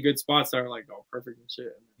wanted to see good spots that are like, oh, perfect and shit.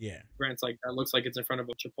 And Yeah. Grant's like, that looks like it's in front of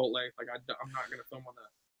a Chipotle. Like, I'm not gonna film on that.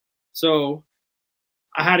 So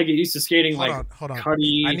I had to get used to skating. Hold on.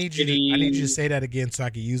 Cuddy, I need you to say that again so I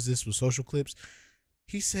can use this with social clips.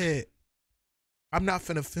 He said, "I'm not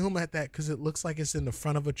finna film at that because it looks like it's in the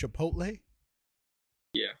front of a Chipotle."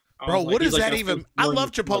 Yeah, bro. What does that even? I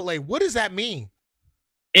love Chipotle. What does that mean?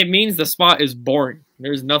 It means the spot is boring.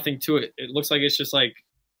 There's nothing to it. It looks like it's just like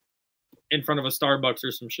in front of a Starbucks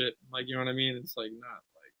or some shit. Like, you know what I mean? It's like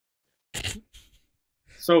not like.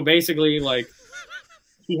 So basically, like,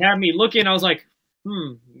 he had me looking. I was like,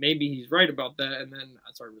 maybe he's right about that. And then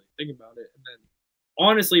I started really thinking about it. And then,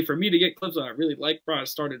 honestly, for me to get clips that I really like, bro, I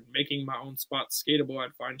started making my own spots skatable.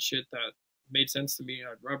 I'd find shit that made sense to me.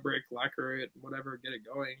 I'd rub brick, lacquer it, whatever, get it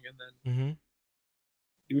going, and then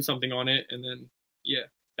do something on it. And then, yeah,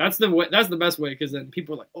 that's the way. That's the best way, because then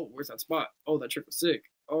people are like, oh, where's that spot? Oh, that trick was sick.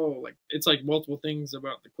 Oh, like, it's like multiple things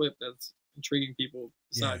about the clip that's intriguing people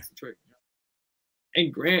besides the trick. You know?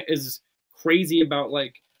 And Grant is crazy about,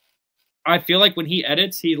 like, I feel like when he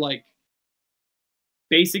edits, he, like,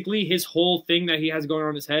 basically his whole thing that he has going on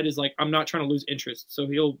in his head is like, I'm not trying to lose interest. So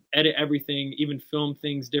he'll edit everything, even film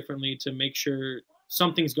things differently to make sure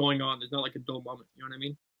something's going on. There's not like a dull moment. You know what I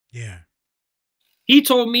mean? Yeah. He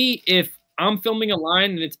told me if I'm filming a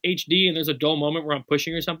line and it's HD and there's a dull moment where I'm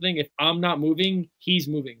pushing or something, if I'm not moving, he's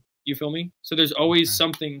moving. You feel me? So there's always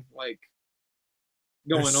something like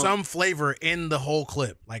going on. Some flavor in the whole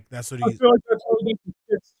clip. Like that's what he's. I feel like that's how he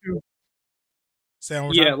gets too. Say it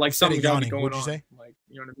one more time. Like something got to be going What'd you on. say? Like,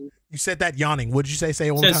 you know what I mean? You said that yawning. What'd you say? Say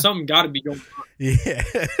it one more time. Something got to be going on. Yeah.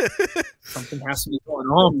 Something has to be going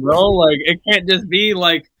on, bro. Like, it can't just be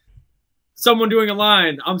like someone doing a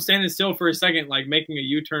line. I'm standing still for a second, like making a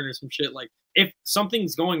U-turn or some shit. Like, if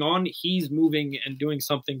something's going on, he's moving and doing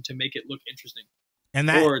something to make it look interesting. And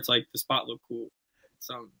that, or it's like the spot look cool.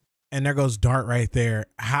 And there goes Dart right there.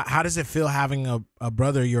 How does it feel having a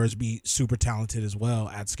brother of yours be super talented as well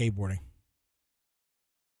at skateboarding?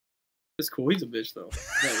 It's cool. He's a bitch though.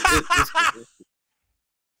 It's cool.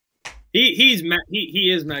 He is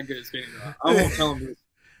mad good at skating though. I won't tell him this.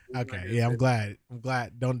 Okay, yeah, I'm glad.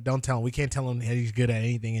 Don't tell him. We can't tell him that he's good at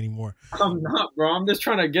anything anymore. I'm not, bro. I'm just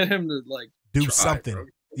trying to get him to like do try, something. Bro.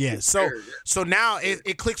 Yeah. So now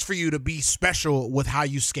it clicks for you to be special with how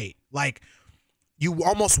you skate. Like you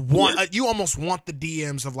almost want the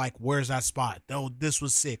DMs of like, where's that spot? Oh, this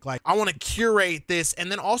was sick. Like I want to curate this,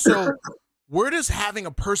 and then also, where does having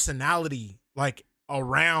a personality like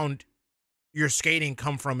around your skating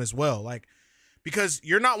come from as well? Like, because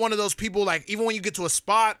you're not one of those people, like, even when you get to a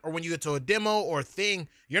spot or when you get to a demo or a thing,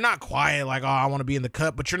 you're not quiet, like, oh, I want to be in the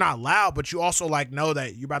cut, but you're not loud, but you also, like, know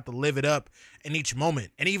that you're about to live it up in each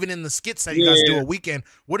moment. And even in the skits that you guys do a weekend,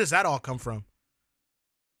 where does that all come from?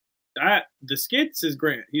 The skits is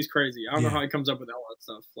Grant. He's crazy. I don't know how he comes up with all that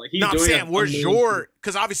stuff. Like, he's I'm doing saying, where's your,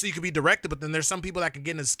 because obviously you could be directed, but then there's some people that can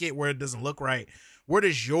get in a skit where it doesn't look right. Where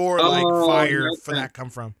does your, like, fire for that come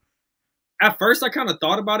from? At first, I kind of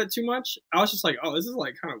thought about it too much. I was just like, oh, this is,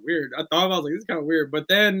 like, kind of weird. I was like, this is kind of weird. But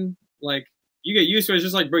then, like, you get used to it. It's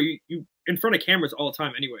just like, bro, you in front of cameras all the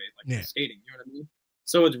time anyway, like, skating, you know what I mean?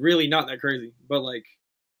 So it's really not that crazy. But, like,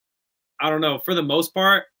 I don't know. For the most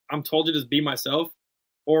part, I'm told to just be myself,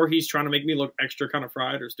 or he's trying to make me look extra kind of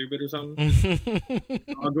fried or stupid or something.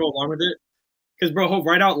 I'll go along with it. Because, bro, he'll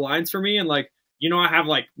write out lines for me, and, like, you know, I have,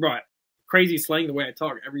 like, bro, crazy slang the way I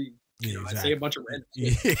talk. I say a bunch of random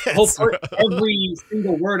shit. Every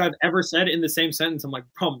single word I've ever said in the same sentence, I'm like,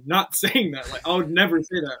 bro, I'm not saying that. Like, I would never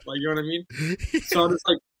say that. Like, you know what I mean? So I'll just,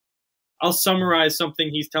 like, I'll summarize something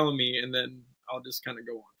he's telling me, and then I'll just kind of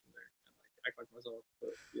go on from there and, like, act like myself. But,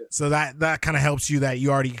 yeah. So that kind of helps you that you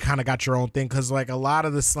already kind of got your own thing, because, like, a lot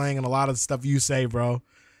of the slang and a lot of the stuff you say, bro,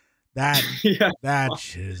 that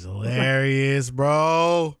shit is hilarious,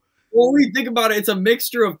 bro. Well, when you think about it, it's a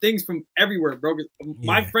mixture of things from everywhere, bro.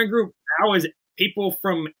 My friend group now is people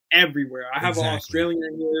from everywhere. I have an Australian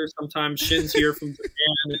in here, sometimes Shin's here from Japan.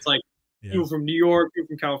 It's like people from New York, people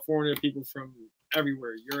from California, people from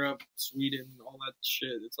everywhere, Europe, Sweden, all that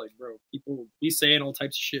shit. It's like, bro, people be saying all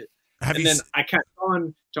types of shit. And then I catch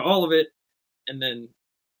on to all of it and then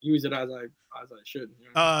use it as I should. You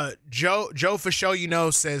know? Joe for show, you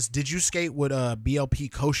know, says, did you skate with BLP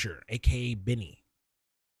Kosher, aka Benny?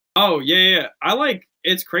 Oh yeah.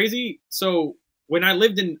 It's crazy. So when I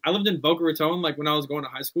lived in Boca Raton, like when I was going to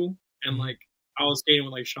high school, and like I was skating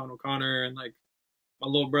with like Sean O'Connor and like my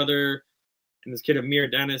little brother, and this kid Amir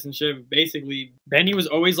Dennis and shit. Basically, Benny was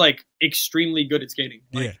always like extremely good at skating.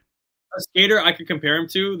 Like a skater I could compare him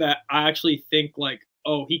to that I actually think like,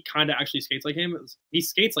 oh, he kind of actually skates like him. He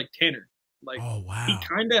skates like Tanner. Like, oh wow, he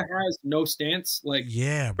kind of has no stance. Like,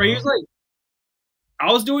 yeah, bro. He was like,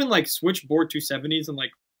 I was doing like switchboard 270s and like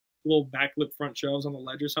little backflip front shelves on the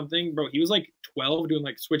ledge or something, bro. He was like 12 doing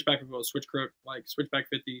like switch back 50, switch crook, like switch back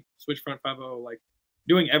 50, switch front 50, like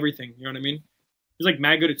doing everything. You know what I mean? He was like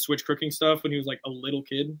mad good at switch crooking stuff when he was like a little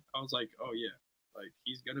kid. I was like, oh yeah, like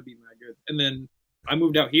he's gonna be mad good. And then I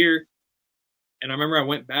moved out here, and I remember I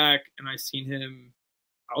went back and I seen him.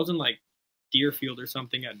 I was in like Deerfield or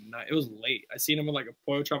something at night. It was late. I seen him with like a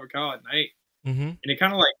Pollo Tropical at night, and it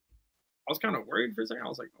kind of like, I was kind of worried for a second. I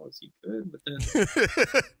was like, oh, is he good? But then,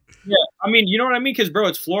 yeah, I mean, you know what I mean? Because, bro,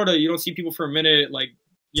 it's Florida. You don't see people for a minute. Like,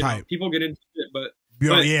 you know, people get into it. But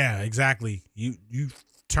yeah, exactly. You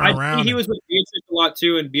turn around. He was with Beatrice a lot,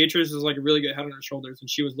 too. And Beatrice is like a really good head on her shoulders. And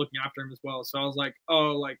she was looking after him as well. So I was like,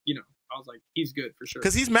 oh, like, you know, I was like, he's good for sure.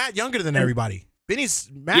 Because he's mad younger than everybody.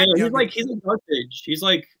 Benny's mad younger. He's like Dart's age. He's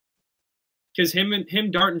like, because him,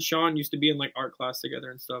 Dart, and Sean used to be in like art class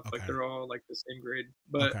together and stuff. Like, they're all like the same grade.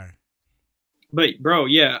 But bro,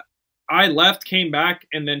 yeah, I left, came back,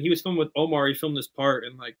 and then he was filming with Omar. He filmed this part,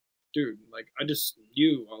 and like, dude, like I just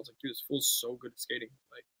knew. I was like, dude, this fool's so good at skating.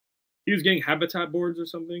 Like, he was getting habitat boards or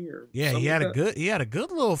something, or yeah, something he had a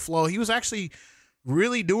good little flow. He was actually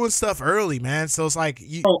really doing stuff early, man. So it's like,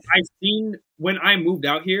 I seen when I moved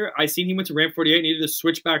out here, I seen he went to ramp 48 and he did a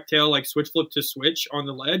switchback tail, like switch flip to switch on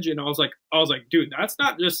the ledge, and I was like, dude, that's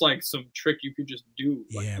not just like some trick you could just do.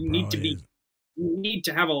 Like, yeah, you need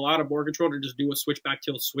to have a lot of board control to just do a switchback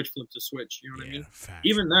tail, switch flip to switch. You know what I mean? Facts.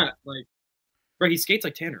 Even that, like, bro, he skates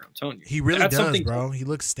like Tanner. I'm telling you, he really does, bro. He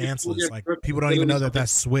looks stanceless. Like, people don't even know that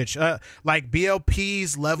that's switch. Like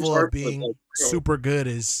BLP's level of being super good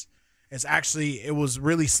is actually, it was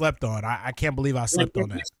really slept on. I can't believe I slept on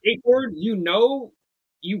that. Skateboard, you know,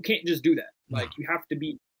 you can't just do that. Like, you have to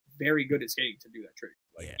be very good at skating to do that trick.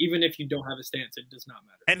 Like, even if you don't have a stance, it does not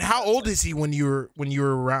matter. And how old is he when you were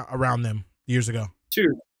around them years ago?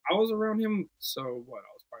 Dude, I was around him, so what?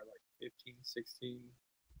 I was probably like 15, 16.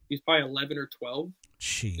 He's probably 11 or 12.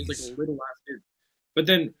 Jeez. He's like a little last year. But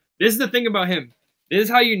then, this is the thing about him. This is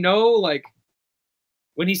how you know, like,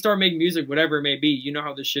 when he started making music, whatever it may be, you know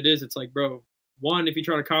how this shit is. It's like, bro, one, if you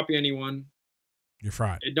try to copy anyone, you're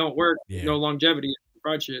fried. It don't work. Yeah. No longevity.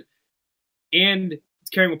 Fried shit. And it's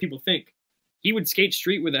caring what people think. He would skate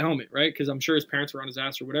street with a helmet, right? Because I'm sure his parents were on his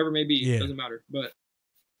ass or whatever it may be. Yeah. It doesn't matter. But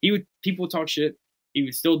people would talk shit. He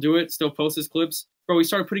would still do it, still post his clips. Bro, he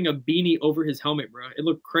started putting a beanie over his helmet, bro. It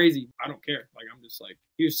looked crazy. I don't care. Like, I'm just like,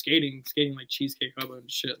 he was skating like Cheesecake Hubba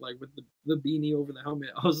and shit, like with the beanie over the helmet.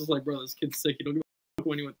 I was just like, bro, this kid's sick. He don't give a fuck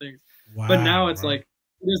what anyone thinks. Wow, but now it's like,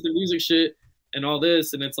 there's the music shit and all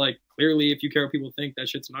this, and it's like, clearly, if you care what people think, that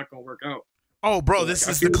shit's not gonna work out. Oh, bro, so this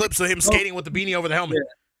is the clips of him skating with the beanie over the helmet.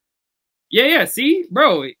 Yeah, see?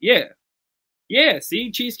 Bro, yeah. Yeah,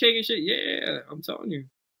 see? Cheesecake and shit. Yeah, I'm telling you.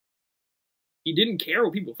 He didn't care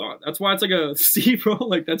what people thought. That's why it's like a C, bro.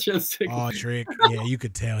 Like, that's just sick. Oh, trick. Yeah, you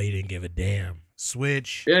could tell he didn't give a damn.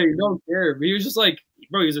 Switch. Yeah, you don't care. But he was just like,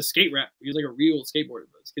 bro, he was a skate rap. He was like a real skateboarder.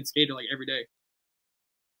 This kid skated like every day.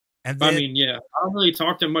 And then, I mean, yeah, I don't really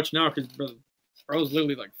talk to him much now because, bro's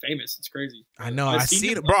literally like famous. It's crazy. I know. I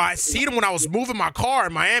seen him, bro. I seen him when I was moving my car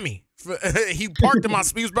in Miami. He parked in my.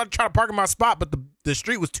 He was about to try to park in my spot, but the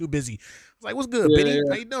street was too busy. I was like, "What's good, Benny?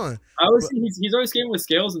 How you doing?" I always see he's always skating with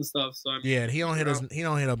scales and stuff. So I mean, yeah, he don't hit us. He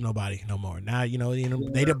don't hit up nobody no more. Now you know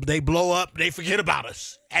they blow up. They forget about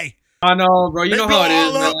us. Hey, I know, bro. You know how it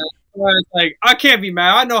is, man. It's like, I can't be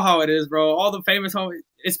mad. I know how it is, bro. All the famous homies,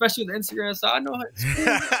 especially with Instagram, so I know how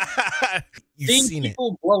it's You've seen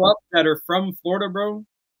people blow up that are from Florida, bro.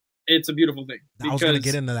 It's a beautiful thing. I was gonna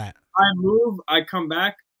get into that. I move, I come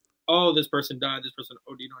back. Oh, this person died. This person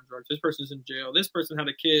OD'd on drugs. This person's in jail. This person had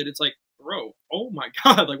a kid. It's like, bro, oh my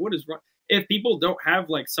God, like what is wrong? If people don't have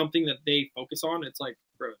like something that they focus on, it's like,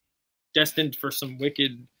 bro, destined for some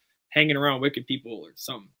wicked, hanging around wicked people or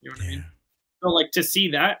something. You know what I mean? So like to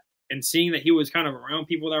see that and seeing that he was kind of around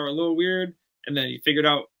people that were a little weird, and then he figured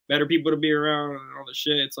out better people to be around and all the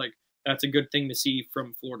shit. It's like, that's a good thing to see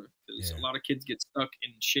from Florida because a lot of kids get stuck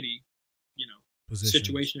in shitty, you know,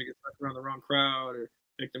 situation to get stuck around the wrong crowd or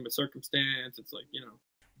victim of circumstance. It's like, you know,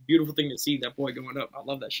 beautiful thing to see that boy going up. I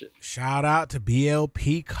love that shit. Shout out to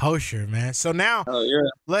BLP Kosher, man. So now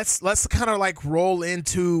let's kind of like roll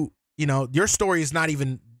into, you know, your story is not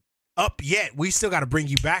even up yet. We still got to bring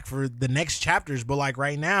you back for the next chapters, but like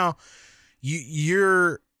right now,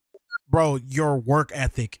 you're bro, your work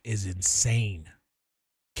ethic is insane.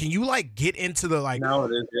 Can you like get into the like? Now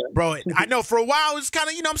it is, yeah. Bro, I know for a while it's kind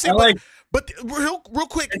of, you know what I'm saying, I like, but real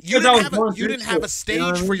quick, It's you 'cause I didn't was going you through didn't have a shit, stage you know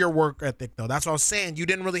what I for mean? your work ethic though. That's what I was saying. You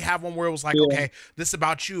didn't really have one where it was like, Yeah. okay, this is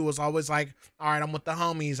about you. It was always like, all right, I'm with the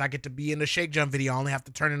homies. I get to be in the shake jump video. I only have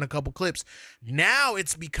to turn in a couple clips. Now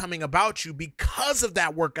it's becoming about you because of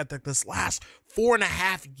that work ethic. This last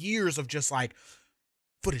 4.5 years of just like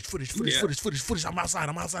footage. Yeah. I'm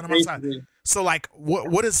outside. Basically. So like,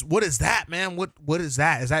 what is that, man? What is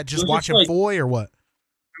that? Is that just It was just watching like- Foy or what?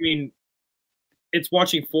 I mean, it's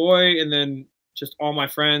watching Foy and then just all my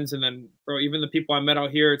friends and then, bro, even the people I met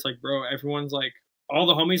out here, it's like, bro, everyone's like, all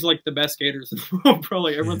the homies are like the best skaters in the world, bro.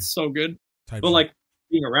 Like, everyone's so good. Type But shit. like,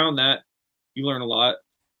 being around that, you learn a lot.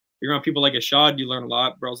 You're around people like Ashad, you learn a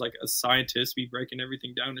lot. Bro's like a scientist, be breaking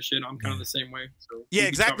everything down and shit. I'm kind of the same way. So Yeah, we be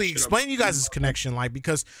exactly. chopping shit up. Explain you guys' connection, like,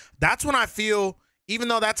 because that's when I feel, even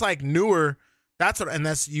though that's like newer, that's what, and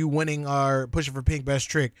that's you winning or pushing for pink best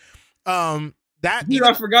trick. That Dude,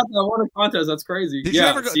 I forgot that I won a contest. That's crazy. did yeah, you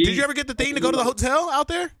ever go, see? did you ever get the thing to go to the hotel out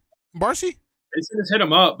there, in Barcy? It's just hit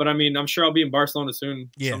him up, but I mean, I'm sure I'll be in Barcelona soon.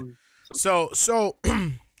 Yeah. So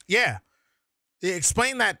yeah.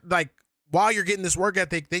 Explain that, like, while you're getting this work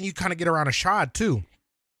ethic, then you kind of get around a shot too.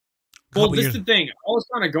 Well, this is the thing. I was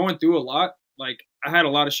kind of going through a lot. Like, I had a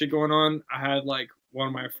lot of shit going on. I had like one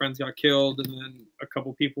of my friends got killed, and then a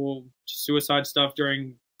couple people suicide stuff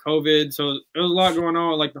during COVID. So there was a lot going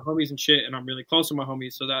on with like the homies and shit, and I'm really close to my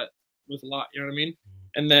homies, so that was a lot. You know what I mean?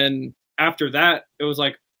 And then after that, it was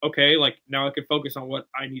like, okay, like now I could focus on what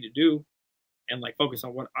I need to do, and like focus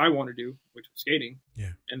on what I want to do, which was skating.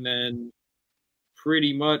 Yeah. And then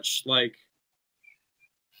pretty much like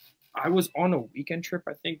I was on a weekend trip,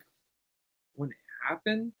 I think, when it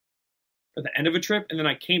happened, or the end of a trip, and then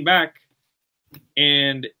I came back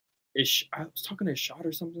and I was talking to Shot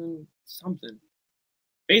or something.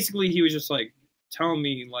 Basically, he was just like telling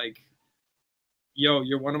me like, yo,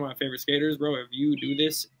 you're one of my favorite skaters, bro. If you do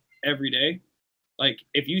this every day, like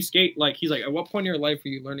if you skate, like he's like, at what point in your life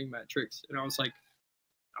were you learning mad tricks? And I was like,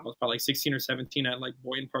 I was probably like 16 or 17 at like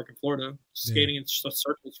Boynton Park in Florida, skating in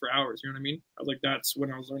circles for hours. You know what I mean? I was like, that's when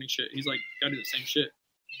I was learning shit. He's like, gotta do the same shit.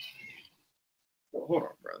 Well, hold on,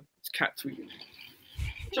 bro. It's cat tweeting.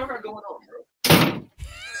 What y'all got going on, bro?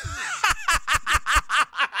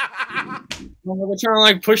 We're trying to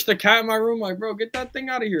like push the cat in my room. Like, bro, get that thing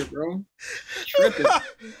out of here, bro. Tripping.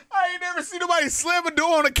 I ain't never seen nobody slam a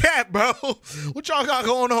door on a cat, bro. What y'all got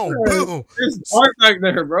going on? Boom. There's dark back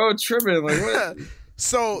there, bro. Tripping. Like, what?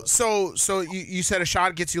 So you said a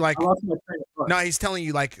shot gets you like, I lost my train of thought. no, he's telling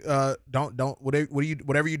you like, don't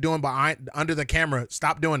whatever you're doing behind under the camera,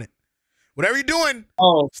 stop doing it. Whatever you're doing,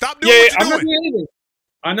 stop doing what I'm you're not doing anything.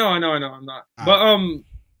 I know, I'm not. But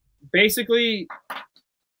basically,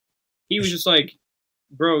 he was just like,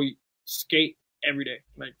 bro, skate every day,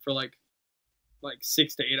 like for like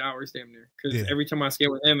 6 to 8 hours, damn near. Because every time I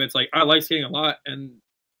skate with him, it's like I like skating a lot, and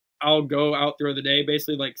I'll go out throughout the day,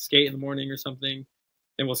 basically like skate in the morning or something.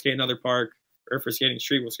 Then we'll skate another park, or for skating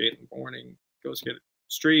street, we'll skate in the morning, go skate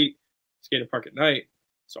street, skate a park at night.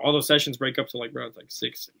 So all those sessions break up to like, bro, it's like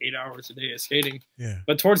 6, 8 hours a day of skating. Yeah.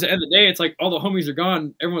 But towards the end of the day, it's like all the homies are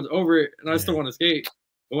gone, everyone's over it, and I still want to skate.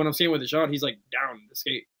 But when I'm skating with the shot, he's like down to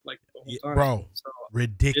skate like the whole time. Bro, so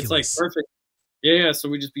ridiculous. It's like perfect. Yeah. So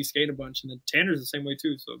we just be skating a bunch, and then Tanner's the same way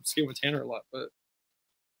too. So I'm skating with Tanner a lot. But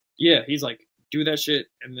yeah, he's like, do that shit,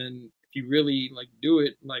 and then if you really like do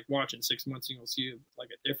it, like watch in 6 months, you'll see like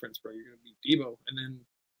a difference, bro. You're gonna be Debo. And then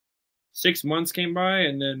 6 months came by,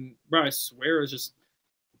 and then bro, I swear it was just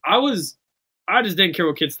I just didn't care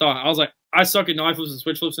what kids thought. I was like, I suck at knife flips and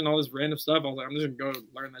switch flips and all this random stuff. I was like, I'm just gonna go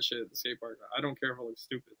learn that shit at the skate park. I don't care if I look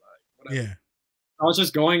stupid. Like, whatever. Yeah. I was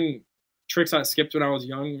just going tricks I skipped when I was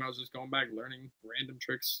young, and I was just going back learning random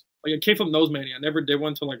tricks. Like a kickflip nose mania. I never did one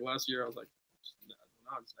until like last year. I was like,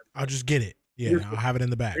 I'll just get it. Yeah, I'll have it in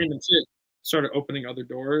the back. Random shit. Started opening other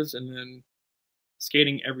doors, and then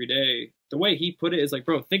skating every day. The way he put it is like,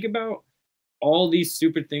 bro, think about all these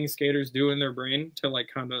stupid things skaters do in their brain to like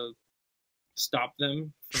kind of stop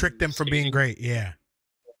them, trick them from being great. Yeah.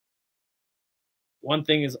 One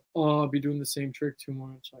thing is, I'll be doing the same trick too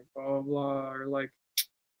much, like blah blah blah, or like,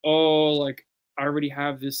 like I already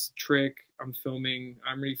have this trick. I'm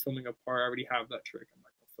already filming a part. I already have that trick. I'm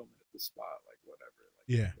like, I'll film it at the spot, like whatever.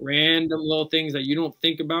 Like, random little things that you don't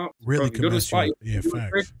think about. Really, bro, you go to the spot. Yeah,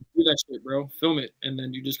 facts. Do that shit, bro. Film it, and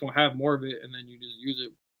then you're just gonna have more of it, and then you just use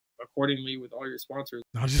it accordingly with all your sponsors.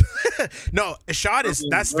 No, Ashad is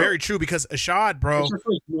that's very true, because Ashad, bro, it's just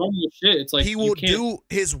like normal shit. It's like he will do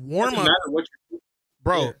his warm up.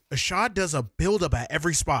 Bro, Ashad does a build up at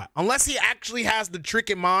every spot, unless he actually has the trick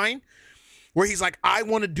in mind. where he's like, I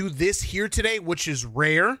want to do this here today, which is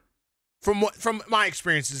rare from my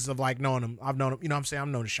experiences of like knowing him. I've known him, you know what I'm saying? I've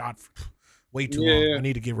known Shot for way too long. I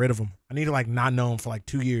need to get rid of him. I need to like not know him for like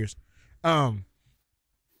 2 years.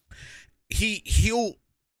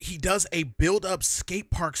 He does a build up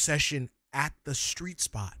skate park session at the street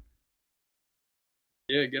spot.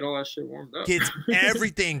 Yeah, get all that shit warmed up. Gets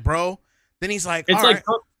everything, bro. Then he's like, it's all like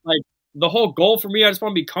right. the whole goal for me, I just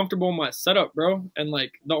want to be comfortable in my setup, bro. And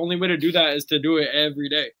like the only way to do that is to do it every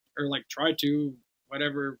day, or like try to,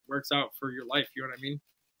 whatever works out for your life. You know what I mean?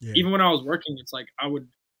 Yeah. Even when I was working, it's like I would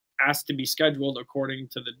ask to be scheduled according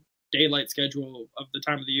to the daylight schedule of the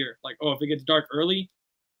time of the year. Like, oh, if it gets dark early,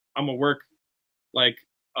 I'm gonna work like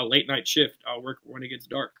a late night shift. I'll work when it gets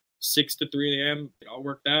dark, 6 to 3 a.m. I'll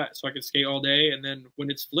work that so I can skate all day. And then when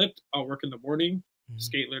it's flipped, I'll work in the morning,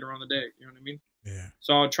 skate later on the day. You know what I mean? Yeah.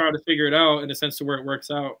 So I'll try to figure it out in a sense to where it works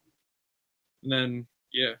out. And then,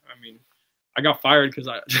 yeah, I mean, I got fired because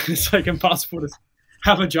it's like impossible to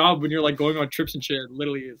have a job when you're like going on trips and shit.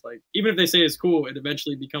 Literally, it's like, even if they say it's cool, it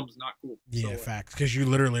eventually becomes not cool. Yeah, so, facts. Because you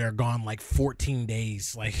literally are gone like 14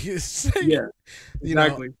 days. Like, yeah,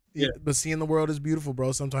 exactly. Yeah. But seeing the world is beautiful,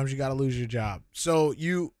 bro. Sometimes you got to lose your job. So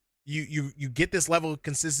you get this level of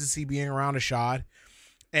consistency being around a shot,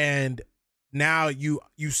 and now you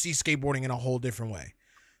see skateboarding in a whole different way.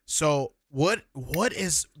 So what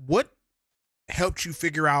helped you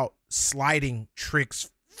figure out sliding tricks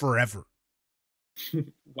forever?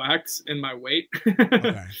 Wax and my weight.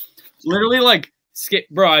 Okay. Literally, like,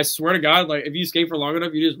 bro, I swear to God, like, if you skate for long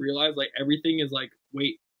enough, you just realize like everything is like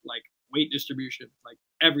weight distribution, like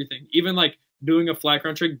everything. Even like doing a flat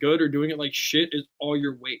ground trick good or doing it like shit is all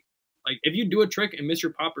your weight. Like if you do a trick and miss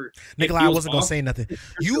your popper, Nikolai, I wasn't gonna say nothing.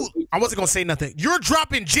 I wasn't gonna say nothing. You're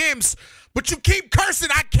dropping gems, but you keep cursing.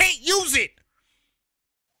 I can't use it.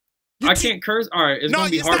 I can't curse. All right, it's gonna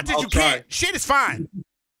be hard. Not that you can't. Shit is fine. You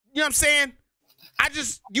know what I'm saying?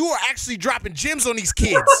 You are actually dropping gems on these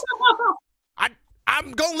kids.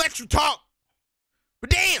 I'm gonna let you talk, but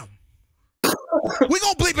damn, we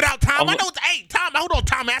gonna bleep it out, Tom. I know. Hey, Tom, hold on,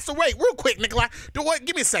 Tom. Master, wait, real quick, Nikolai.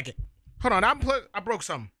 Give me a second. Hold on, I broke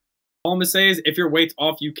something. All I'm gonna say is, if your weight's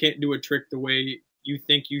off, you can't do a trick the way you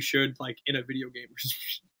think you should, like in a video game.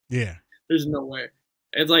 Yeah, there's no way.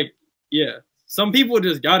 It's like, yeah, some people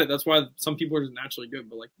just got it. That's why some people are just naturally good.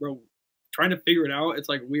 But like, bro, trying to figure it out, it's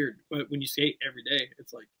like weird. But when you skate every day,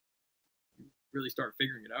 it's like you really start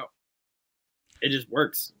figuring it out. It just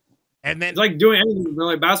works. And then it's like doing anything.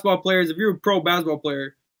 Like basketball players, if you're a pro basketball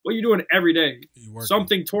player, what are you doing every day?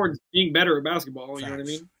 Something towards being better at basketball. Facts. You know what I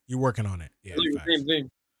mean? You're working on it. Yeah, it's like the same thing.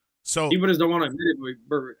 So people just don't want to admit it,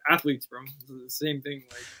 but we're athletes, bro. It's the same thing.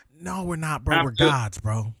 Like, no, we're not, bro. We're gods,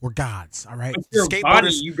 bro. We're gods. All right.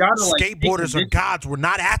 Skateboarders are gods. We're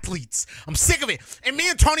not athletes. I'm sick of it. And me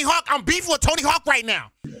and Tony Hawk, I'm beefing with Tony Hawk right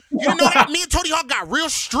now. You know that? Me and Tony Hawk got real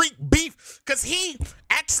street beef because he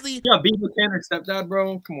actually beef with Tanner's stepdad,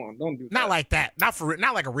 bro. Come on, don't do that. Not like that.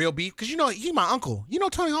 Not like a real beef. Because you know he my uncle. You know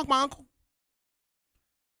Tony Hawk, my uncle.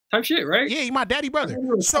 Type shit, right? Yeah, he my daddy brother.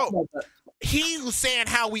 So he was saying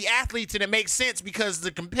how we athletes, and it makes sense because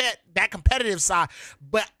that competitive side.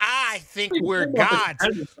 But I think we're gods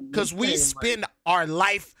because we spend our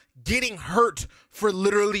life getting hurt for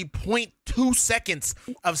literally 0.2 seconds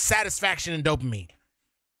of satisfaction and dopamine.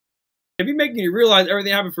 If you making you realize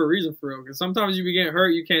everything happened for a reason, for real. Because sometimes you be getting hurt,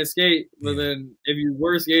 you can't skate. But then if you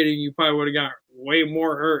were skating, you probably would have got way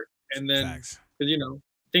more hurt. And then because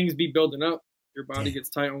things be building up, your body gets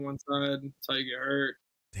tight on one side. That's how you get hurt.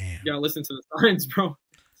 Damn. You gotta listen to the signs, bro.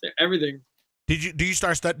 Everything. Did you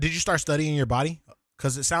start studying your body?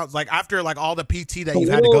 Because it sounds like after like all the PT that you've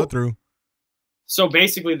had to go through. So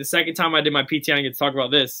basically, the second time I did my PT, I get to talk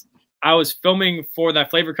about this. I was filming for that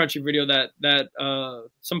Flavor Country video that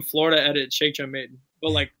some Florida edit Shake Jump made.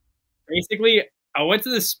 But like, basically, I went to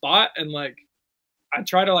this spot and like, I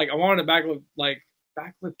tried to I wanted a backflip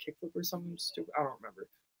kickflip or something stupid. I don't remember.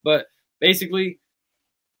 But basically,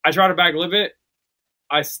 I try to backflip it.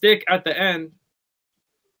 I stick at the end.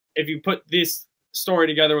 If you put this story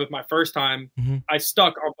together with my first time, I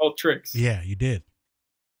stuck on both tricks. Yeah, you did.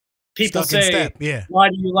 People say, why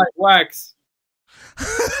do you like wax?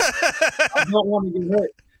 I don't want to get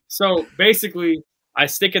hit. So basically, I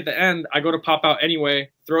stick at the end. I go to pop out anyway.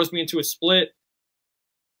 Throws me into a split.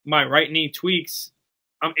 My right knee tweaks.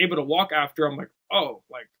 I'm able to walk after. I'm like, oh,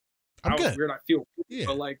 like, I'm good. Weird. I feel good.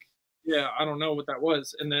 But like, yeah, I don't know what that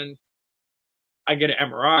was. And then I get an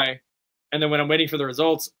MRI. And then when I'm waiting for the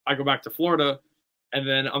results, I go back to Florida. And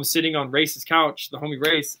then I'm sitting on Race's couch, the homie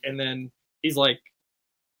Race. And then he's like,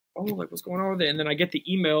 oh, like, what's going on with it? And then I get the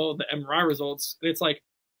email, the MRI results. And it's like,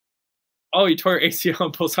 oh, you tore your ACL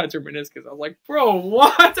on both sides of your meniscus. I was like, bro,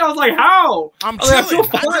 what? I was like, how? I'm I chilling. feel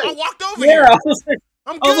fine. I walked over Yeah, here. I was like,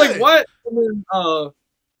 I'm I was good. like, what? And then,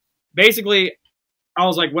 basically, I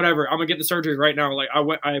was like, whatever. I'm gonna get the surgery right now. Like, I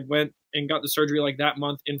went and got the surgery like that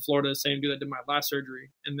month in Florida. Same dude that did my last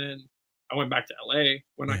surgery, and then I went back to LA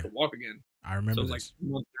when I could walk again. I remember. So it was this.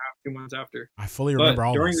 like 2 months after. I fully remember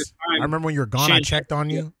all during this. this time, I remember when you were gone. I Shane checked on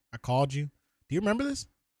you. I called you. Do you remember this?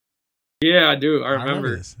 Yeah, I do. I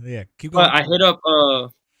remember. This. Yeah, keep going. But I hit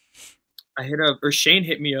up, or Shane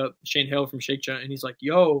hit me up. Shane Hale from Shake Junt, and he's like,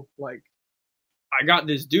 "Yo, like, I got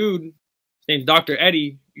this dude. His name's Dr.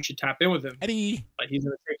 Eddie. You should tap in with him. Eddie, like, he's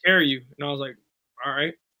gonna take care of you." And I was like, "All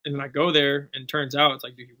right." And then I go there, and turns out it's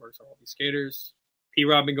like, dude, he works on all these skaters.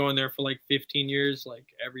 P-Rob been going there for like 15 years, like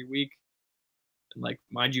every week. And like,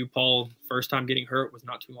 mind you, Paul, first time getting hurt was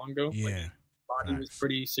not too long ago. Yeah, like, body was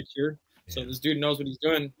pretty secure. Yeah. So this dude knows what he's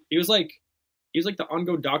doing. He was like the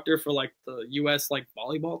on-go doctor for like the U.S. like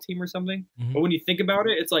volleyball team or something. Mm-hmm. But when you think about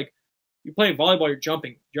it, it's like you play volleyball, you're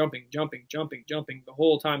jumping the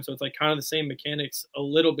whole time. So it's like kind of the same mechanics a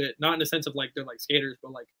little bit, not in the sense of like they're like skaters,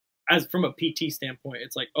 but like as from a PT standpoint,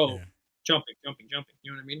 it's like, oh, jumping. You know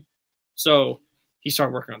what I mean? So he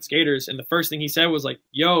started working on skaters, and the first thing he said was like,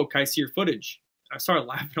 "Yo, can I see your footage?" I started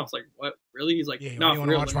laughing. I was like, "What? Really?" He's like, "No, you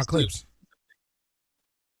want to watch my clips?"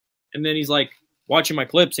 And then he's like watching my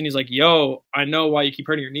clips, and he's like, "Yo, I know why you keep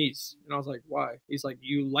hurting your knees." And I was like, "Why?" He's like,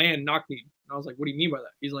 "You land knock knee." And I was like, "What do you mean by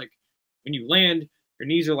that?" He's like, "When you land, your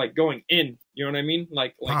knees are like going in. You know what I mean?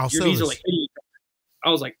 Like your knees are like hitting each other."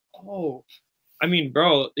 I was like, "Oh." I mean,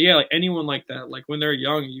 bro, yeah, like anyone like that, like when they're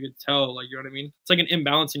young, you could tell, like, you know what I mean? It's like an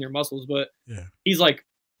imbalance in your muscles. But he's like,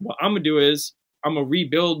 what I'm going to do is I'm going to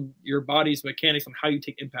rebuild your body's mechanics on how you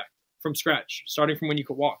take impact from scratch, starting from when you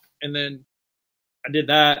could walk. And then I did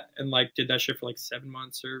that and like did that shit for like 7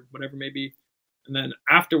 months or whatever, maybe. And then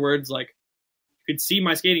afterwards, like, you could see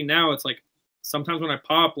my skating now. It's like sometimes when I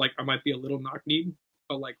pop, like I might be a little knock-kneed,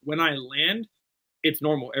 but like when I land, it's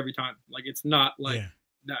normal every time. Like it's not like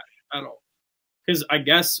that at all. Because I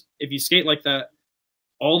guess if you skate like that,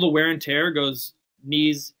 all the wear and tear goes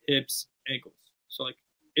knees, hips, ankles. So like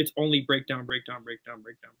it's only breakdown.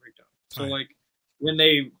 So like when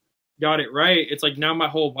they got it right, it's like now my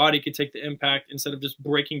whole body could take the impact instead of just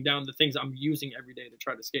breaking down the things I'm using every day to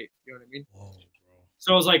try to skate. You know what I mean? Whoa, bro.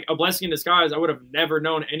 So it was like a blessing in disguise. I would have never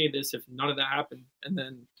known any of this if none of that happened. And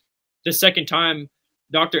then the second time,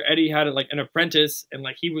 Dr. Eddie had like an apprentice, and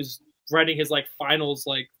like he was writing his like finals,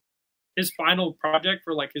 like his final project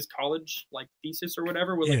for like his college like thesis or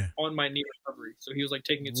whatever was like on my knee recovery. So he was like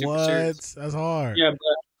taking it super serious. That's hard. Yeah, but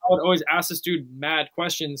I would always ask this dude mad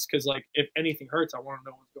questions because like if anything hurts, I want to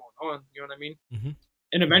know what's going on. You know what I mean? Mm-hmm.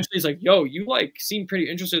 And eventually he's like, "Yo, you like seem pretty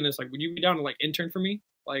interested in this. Like, would you be down to like intern for me?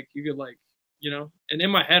 Like, you could like, you know?" And in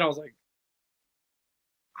my head, I was like,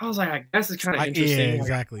 I guess it's kind of interesting. Yeah, like,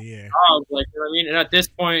 exactly. Yeah. Like, you know what I mean? And at this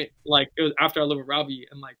point, like it was after I lived with Robbie,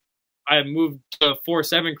 and like I had moved to a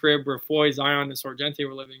 4-7 crib where Foy, Zion, and Sorgente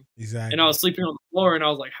were living. Exactly. And I was sleeping on the floor, and I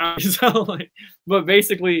was like, how is that? Like, but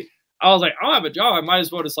basically, I was like, I don't have a job. I might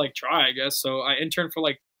as well just like try, I guess. So I interned for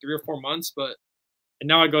like 3 or 4 months, and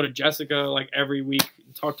now I go to Jessica like every week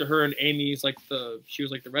and talk to her, and Amy's like she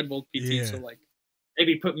was like the Red Bull PT. Yeah. So like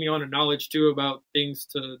maybe put me on a knowledge too about things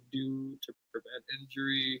to do to prevent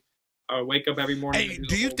injury. I wake up every morning. Hey,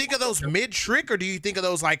 do you think of those mid-trick, or do you think of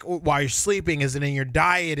those like while you're sleeping? Is it in your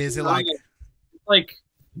diet? Is it like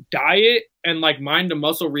diet and like mind to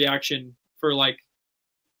muscle reaction for like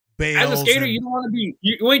as a skater? You don't want to be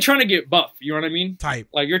you ain't trying to get buff. You know what I mean? Type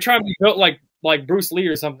like you're trying to be built like Bruce Lee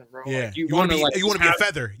or something, bro. Yeah, like, you want to be a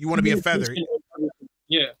feather. You want to be a feather.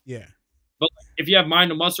 Yeah. But if you have mind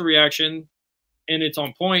to muscle reaction and it's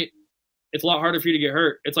on point, it's a lot harder for you to get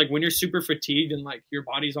hurt. It's like when you're super fatigued and like your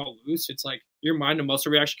body's all loose, it's like your mind to muscle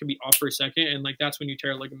reaction can be off for a second, and like that's when you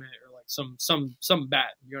tear a ligament or like some bad.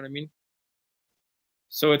 You know what I mean?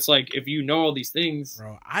 So it's like if you know all these things,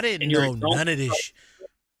 bro. I didn't know none of this.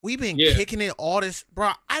 We've been kicking it all this,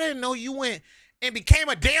 bro. I didn't know you went and became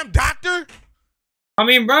a damn doctor. I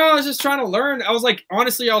mean, bro, I was just trying to learn. I was like,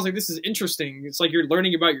 honestly, this is interesting. It's like you're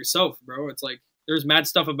learning about yourself, bro. It's like there's mad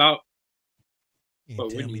stuff about.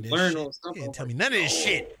 But when you learn all stuff, you didn't tell me none of this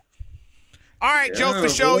shit. All right, Joe, for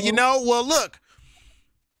sure. You know, well, look,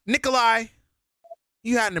 Nikolai,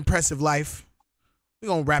 you had an impressive life. We're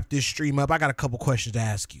going to wrap this stream up. I got a couple questions to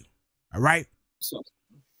ask you. All right?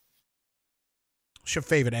 What's your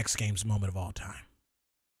favorite X Games moment of all time?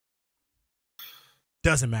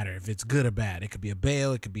 Doesn't matter if it's good or bad. It could be a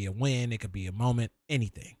bail. It could be a win. It could be a moment.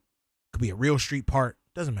 Anything. It could be a real street part.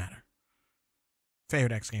 Doesn't matter.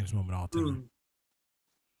 Favorite X Games moment of all time.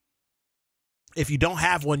 If you don't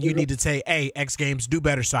have one, you need to say, hey, X Games, do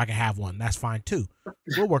better so I can have one. That's fine too.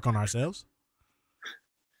 We'll work on ourselves.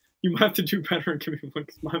 You might have to do better and give me one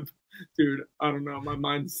because dude, I don't know. My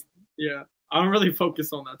mind's, yeah. I don't really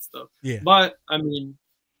focus on that stuff. Yeah. But, I mean,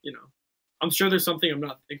 you know, I'm sure there's something I'm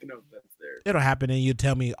not thinking of that's there. It'll happen and you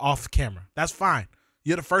tell me off camera. That's fine.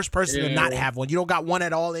 You're the first person to not have one. You don't got one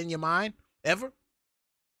at all in your mind, ever?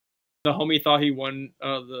 The homie thought he won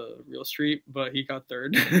the real street, but he got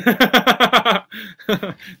third. That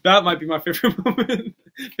might be my favorite moment.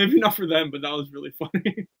 Maybe not for them, but that was really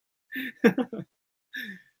funny.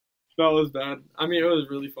 That was bad. I mean, it was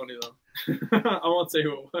really funny, though. I won't say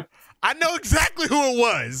who it was. I know exactly who it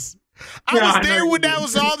was. I was there when that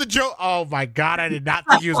was all the joke. Oh, my God. I did not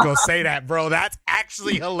think you was going to say that, bro. That's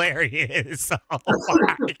actually hilarious. Oh, my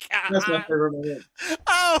God. That's my favorite moment.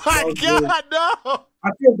 Oh, my God, no. I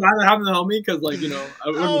feel bad at having the homie because, like, you know.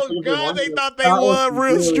 Oh, God, they thought they won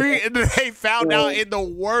real street, and then they found out in the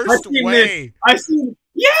worst way. I seen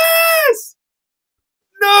yes!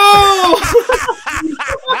 No!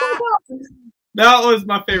 That was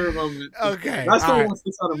my favorite moment. Okay. That's what wants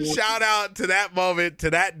to out of shout out to that moment,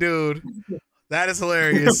 to that dude. That is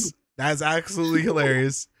hilarious. That's absolutely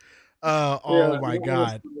hilarious. Oh, my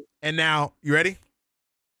God. And now, you ready?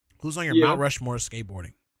 Who's on your Mount Rushmore of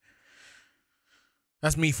skateboarding?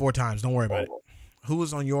 That's me 4 times. Don't worry about it. Who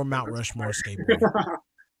is on your Mount Rushmore of skateboarding?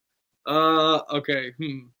 Okay.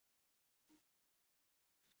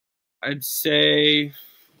 I'd say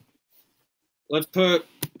let's put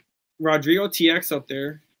Rodrigo TX up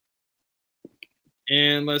there.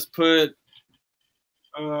 And let's put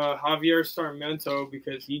Javier Sarmiento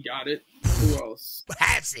because he got it. Who else?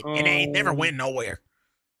 Has it. It ain't never went nowhere.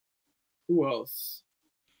 Who else?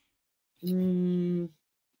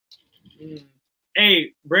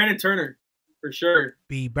 Hey, Brandon Turner, for sure.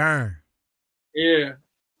 B. Burn. Yeah.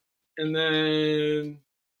 And then,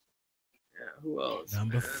 who else?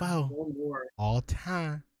 Number 4. One more. All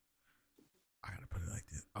time. I gotta put it like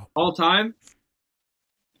this. Oh. All time?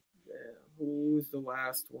 Yeah. Who's the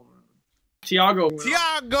last one? Tiago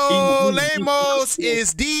Lemos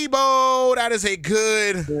is Debo. That is a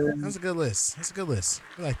good. That's a good list. That's a good list.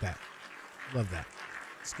 I like that. Love that.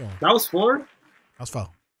 Let's go. That was 4? That was 4.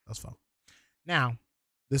 That was 4. Now,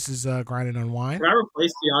 this is Grind and Unwind. Can I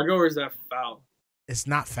replace Tiago or is that foul? It's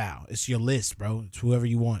not foul. It's your list, bro. It's whoever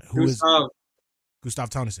you want. Who Gustav. is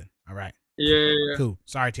Gustav Tonison? All right. Yeah. Cool.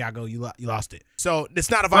 Sorry, Tiago. You lost it. So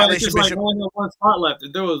it's not a violation. It's just like only one spot left.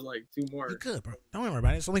 If there was like 2 more. You could, bro. Don't worry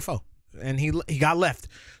about it. It's only 4. And he got left.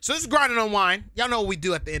 So this is Grind and Unwind. Y'all know what we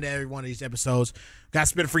do at the end of every one of these episodes. Got to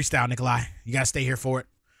spit a freestyle, Nikolai. You got to stay here for it.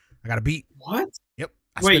 I got a beat. What? Yep.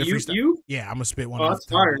 Wait, you? Yeah, I'm going to spit one. Oh, that's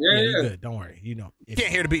fire. Yeah, you're good. Don't worry. You know. If you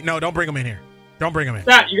can't hear the beat, no, don't bring him in here. Don't bring him in.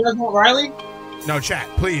 Chat, you guys want Riley? No, chat,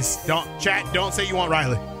 please. Don't say you want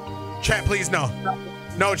Riley. Chat, please, no.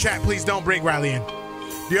 No, chat, please don't bring Riley in.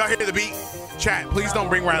 Do y'all hear the beat? Chat, please don't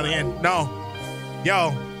bring Riley in. No.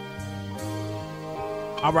 Yo.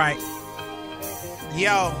 All right.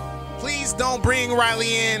 Yo, please don't bring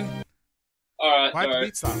Riley in. All right. Why the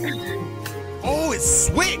beat stop? Oh, it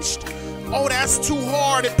switched. Oh, that's too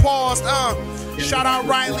hard. It paused. Shout out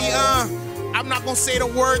Riley. I'm not gonna say the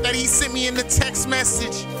word that he sent me in the text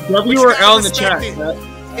message. W or L in the chat.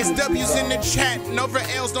 It's W's in the chat. No for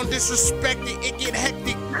L's. Don't disrespect it. It get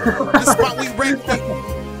hectic. The spot we wrecked it.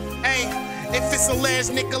 Hey, if it's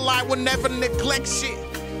alleged, Nikolai will never neglect shit.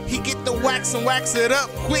 He get the wax and wax it up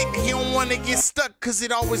quick. He don't want to get stuck because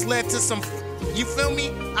it always led to some. You feel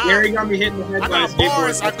me? Gary got me hitting the head. I got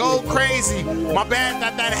bars. I go crazy. My bad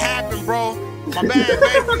that happened, bro. My bad,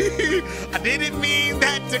 baby. I didn't mean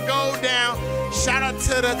that to go down. Shout out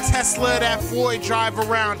to the Tesla that Foy drive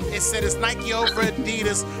around. It said it's Nike over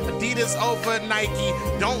Adidas, Adidas over Nike.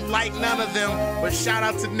 Don't like none of them, but shout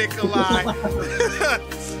out to Nikolai.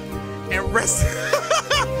 And rest.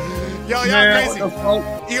 Yo, y'all crazy.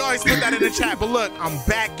 You always put that in the chat, but look, I'm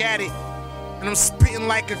back at it, and I'm spitting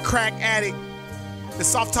like a crack addict.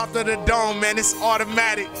 It's off top of the dome, man. It's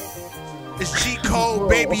automatic. It's G code,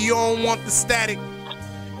 baby. You don't want the static.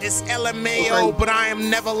 It's LMAO, but I am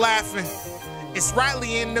never laughing. It's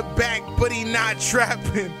Riley in the back, but he not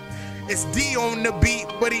trapping. It's D on the beat,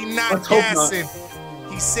 but he not gassing.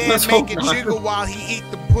 He said make it jiggle while he eat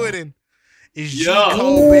the pudding. It's G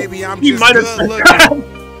code, baby. I'm just good looking.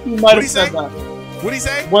 He might have said that. What'd he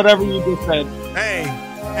say? Whatever you just said.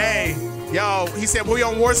 Hey, yo, he said we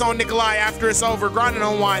on Warzone Nikolai after it's over. Grind and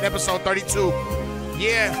Unwind, episode 32.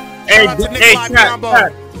 Yeah. Hey,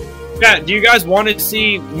 Nikolai Chat, do you guys want to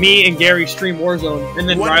see me and Gary stream Warzone and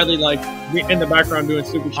then Riley like in the background doing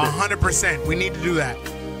stupid shit? 100%. We need to do that.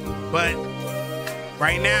 But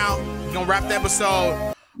right now, We're gonna wrap the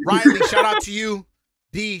episode. Riley, shout out to you.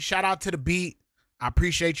 D, shout out to the beat. I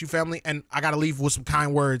appreciate you, family. And I gotta leave with some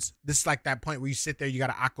kind words. This is like that point where you sit there, you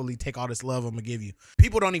gotta awkwardly take all this love I'm gonna give you.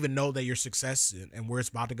 People don't even know that your success and where it's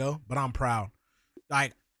about to go, but I'm proud.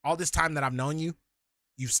 Like, all this time that I've known you,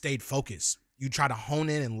 you've stayed focused. You try to hone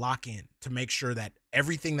in and lock in to make sure that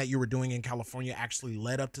everything that you were doing in California actually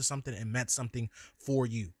led up to something and meant something for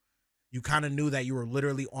you. You kind of knew that you were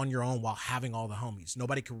literally on your own while having all the homies.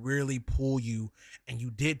 Nobody could really pull you, and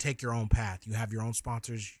you did take your own path. You have your own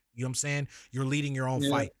sponsors. You know what I'm saying? You're leading your own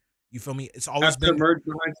fight. You feel me? It's always been emerged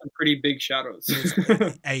behind some pretty big shadows.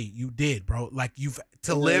 Hey, you did, bro. Like,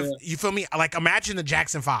 live. You feel me? Like, imagine the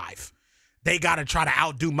Jackson 5. They got to try to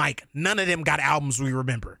outdo Mike. None of them got albums we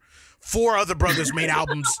remember. 4 other brothers made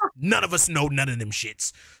albums. None of us know none of them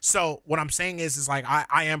shits. So what I'm saying is like,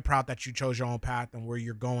 I am proud that you chose your own path and where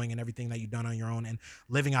you're going and everything that you've done on your own and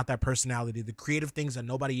living out that personality, the creative things that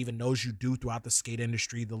nobody even knows you do throughout the skate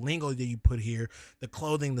industry, the lingo that you put here, the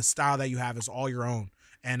clothing, the style that you have is all your own.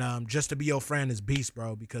 And just to be your friend is beast,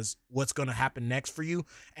 bro, because what's going to happen next for you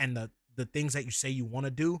and the things that you say you want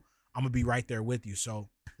to do, I'm going to be right there with you. So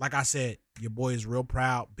like I said, your boy is real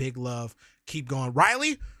proud. Big love. Keep going.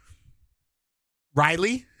 Riley? I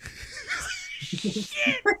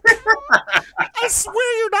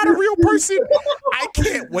swear you're not a real person. I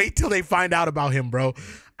can't wait till they find out about him, bro.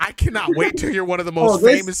 I cannot wait till you're one of the most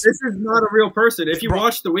famous. This is not a real person. If you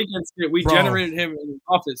watch the weekend skit, we generated him in his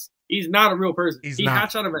office. He's not a real person. He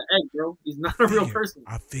hatched out of an egg, bro. He's not a real person.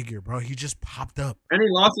 I figure, bro. He just popped up. And he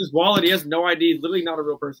lost his wallet. He has no ID. He's literally not a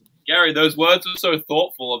real person. Gary, those words were so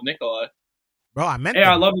thoughtful of Nikolai. Bro, I meant that.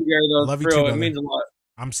 I love you, Gary, though. I love you too, It means a lot.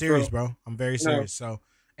 I'm serious, bro. I'm very serious. So,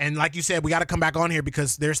 and like you said, we got to come back on here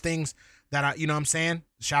because there's things that you know what I'm saying?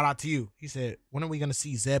 Shout out to you. He said, when are we going to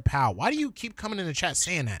see Zeb Powell? Why do you keep coming in the chat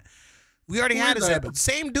saying that? We already had a Zeb.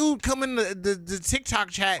 Same dude come in the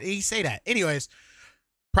TikTok chat. He say that. Anyways,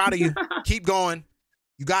 proud of you. Keep going.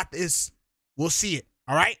 You got this. We'll see it.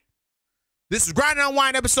 All right. This is Grind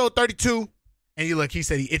Unwind episode 32. And you look, he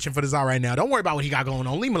said he itching for this out right now. Don't worry about what he got going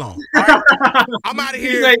on. Leave him alone. All right? I'm out of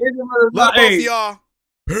here. Love both of y'all.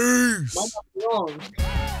 Peace.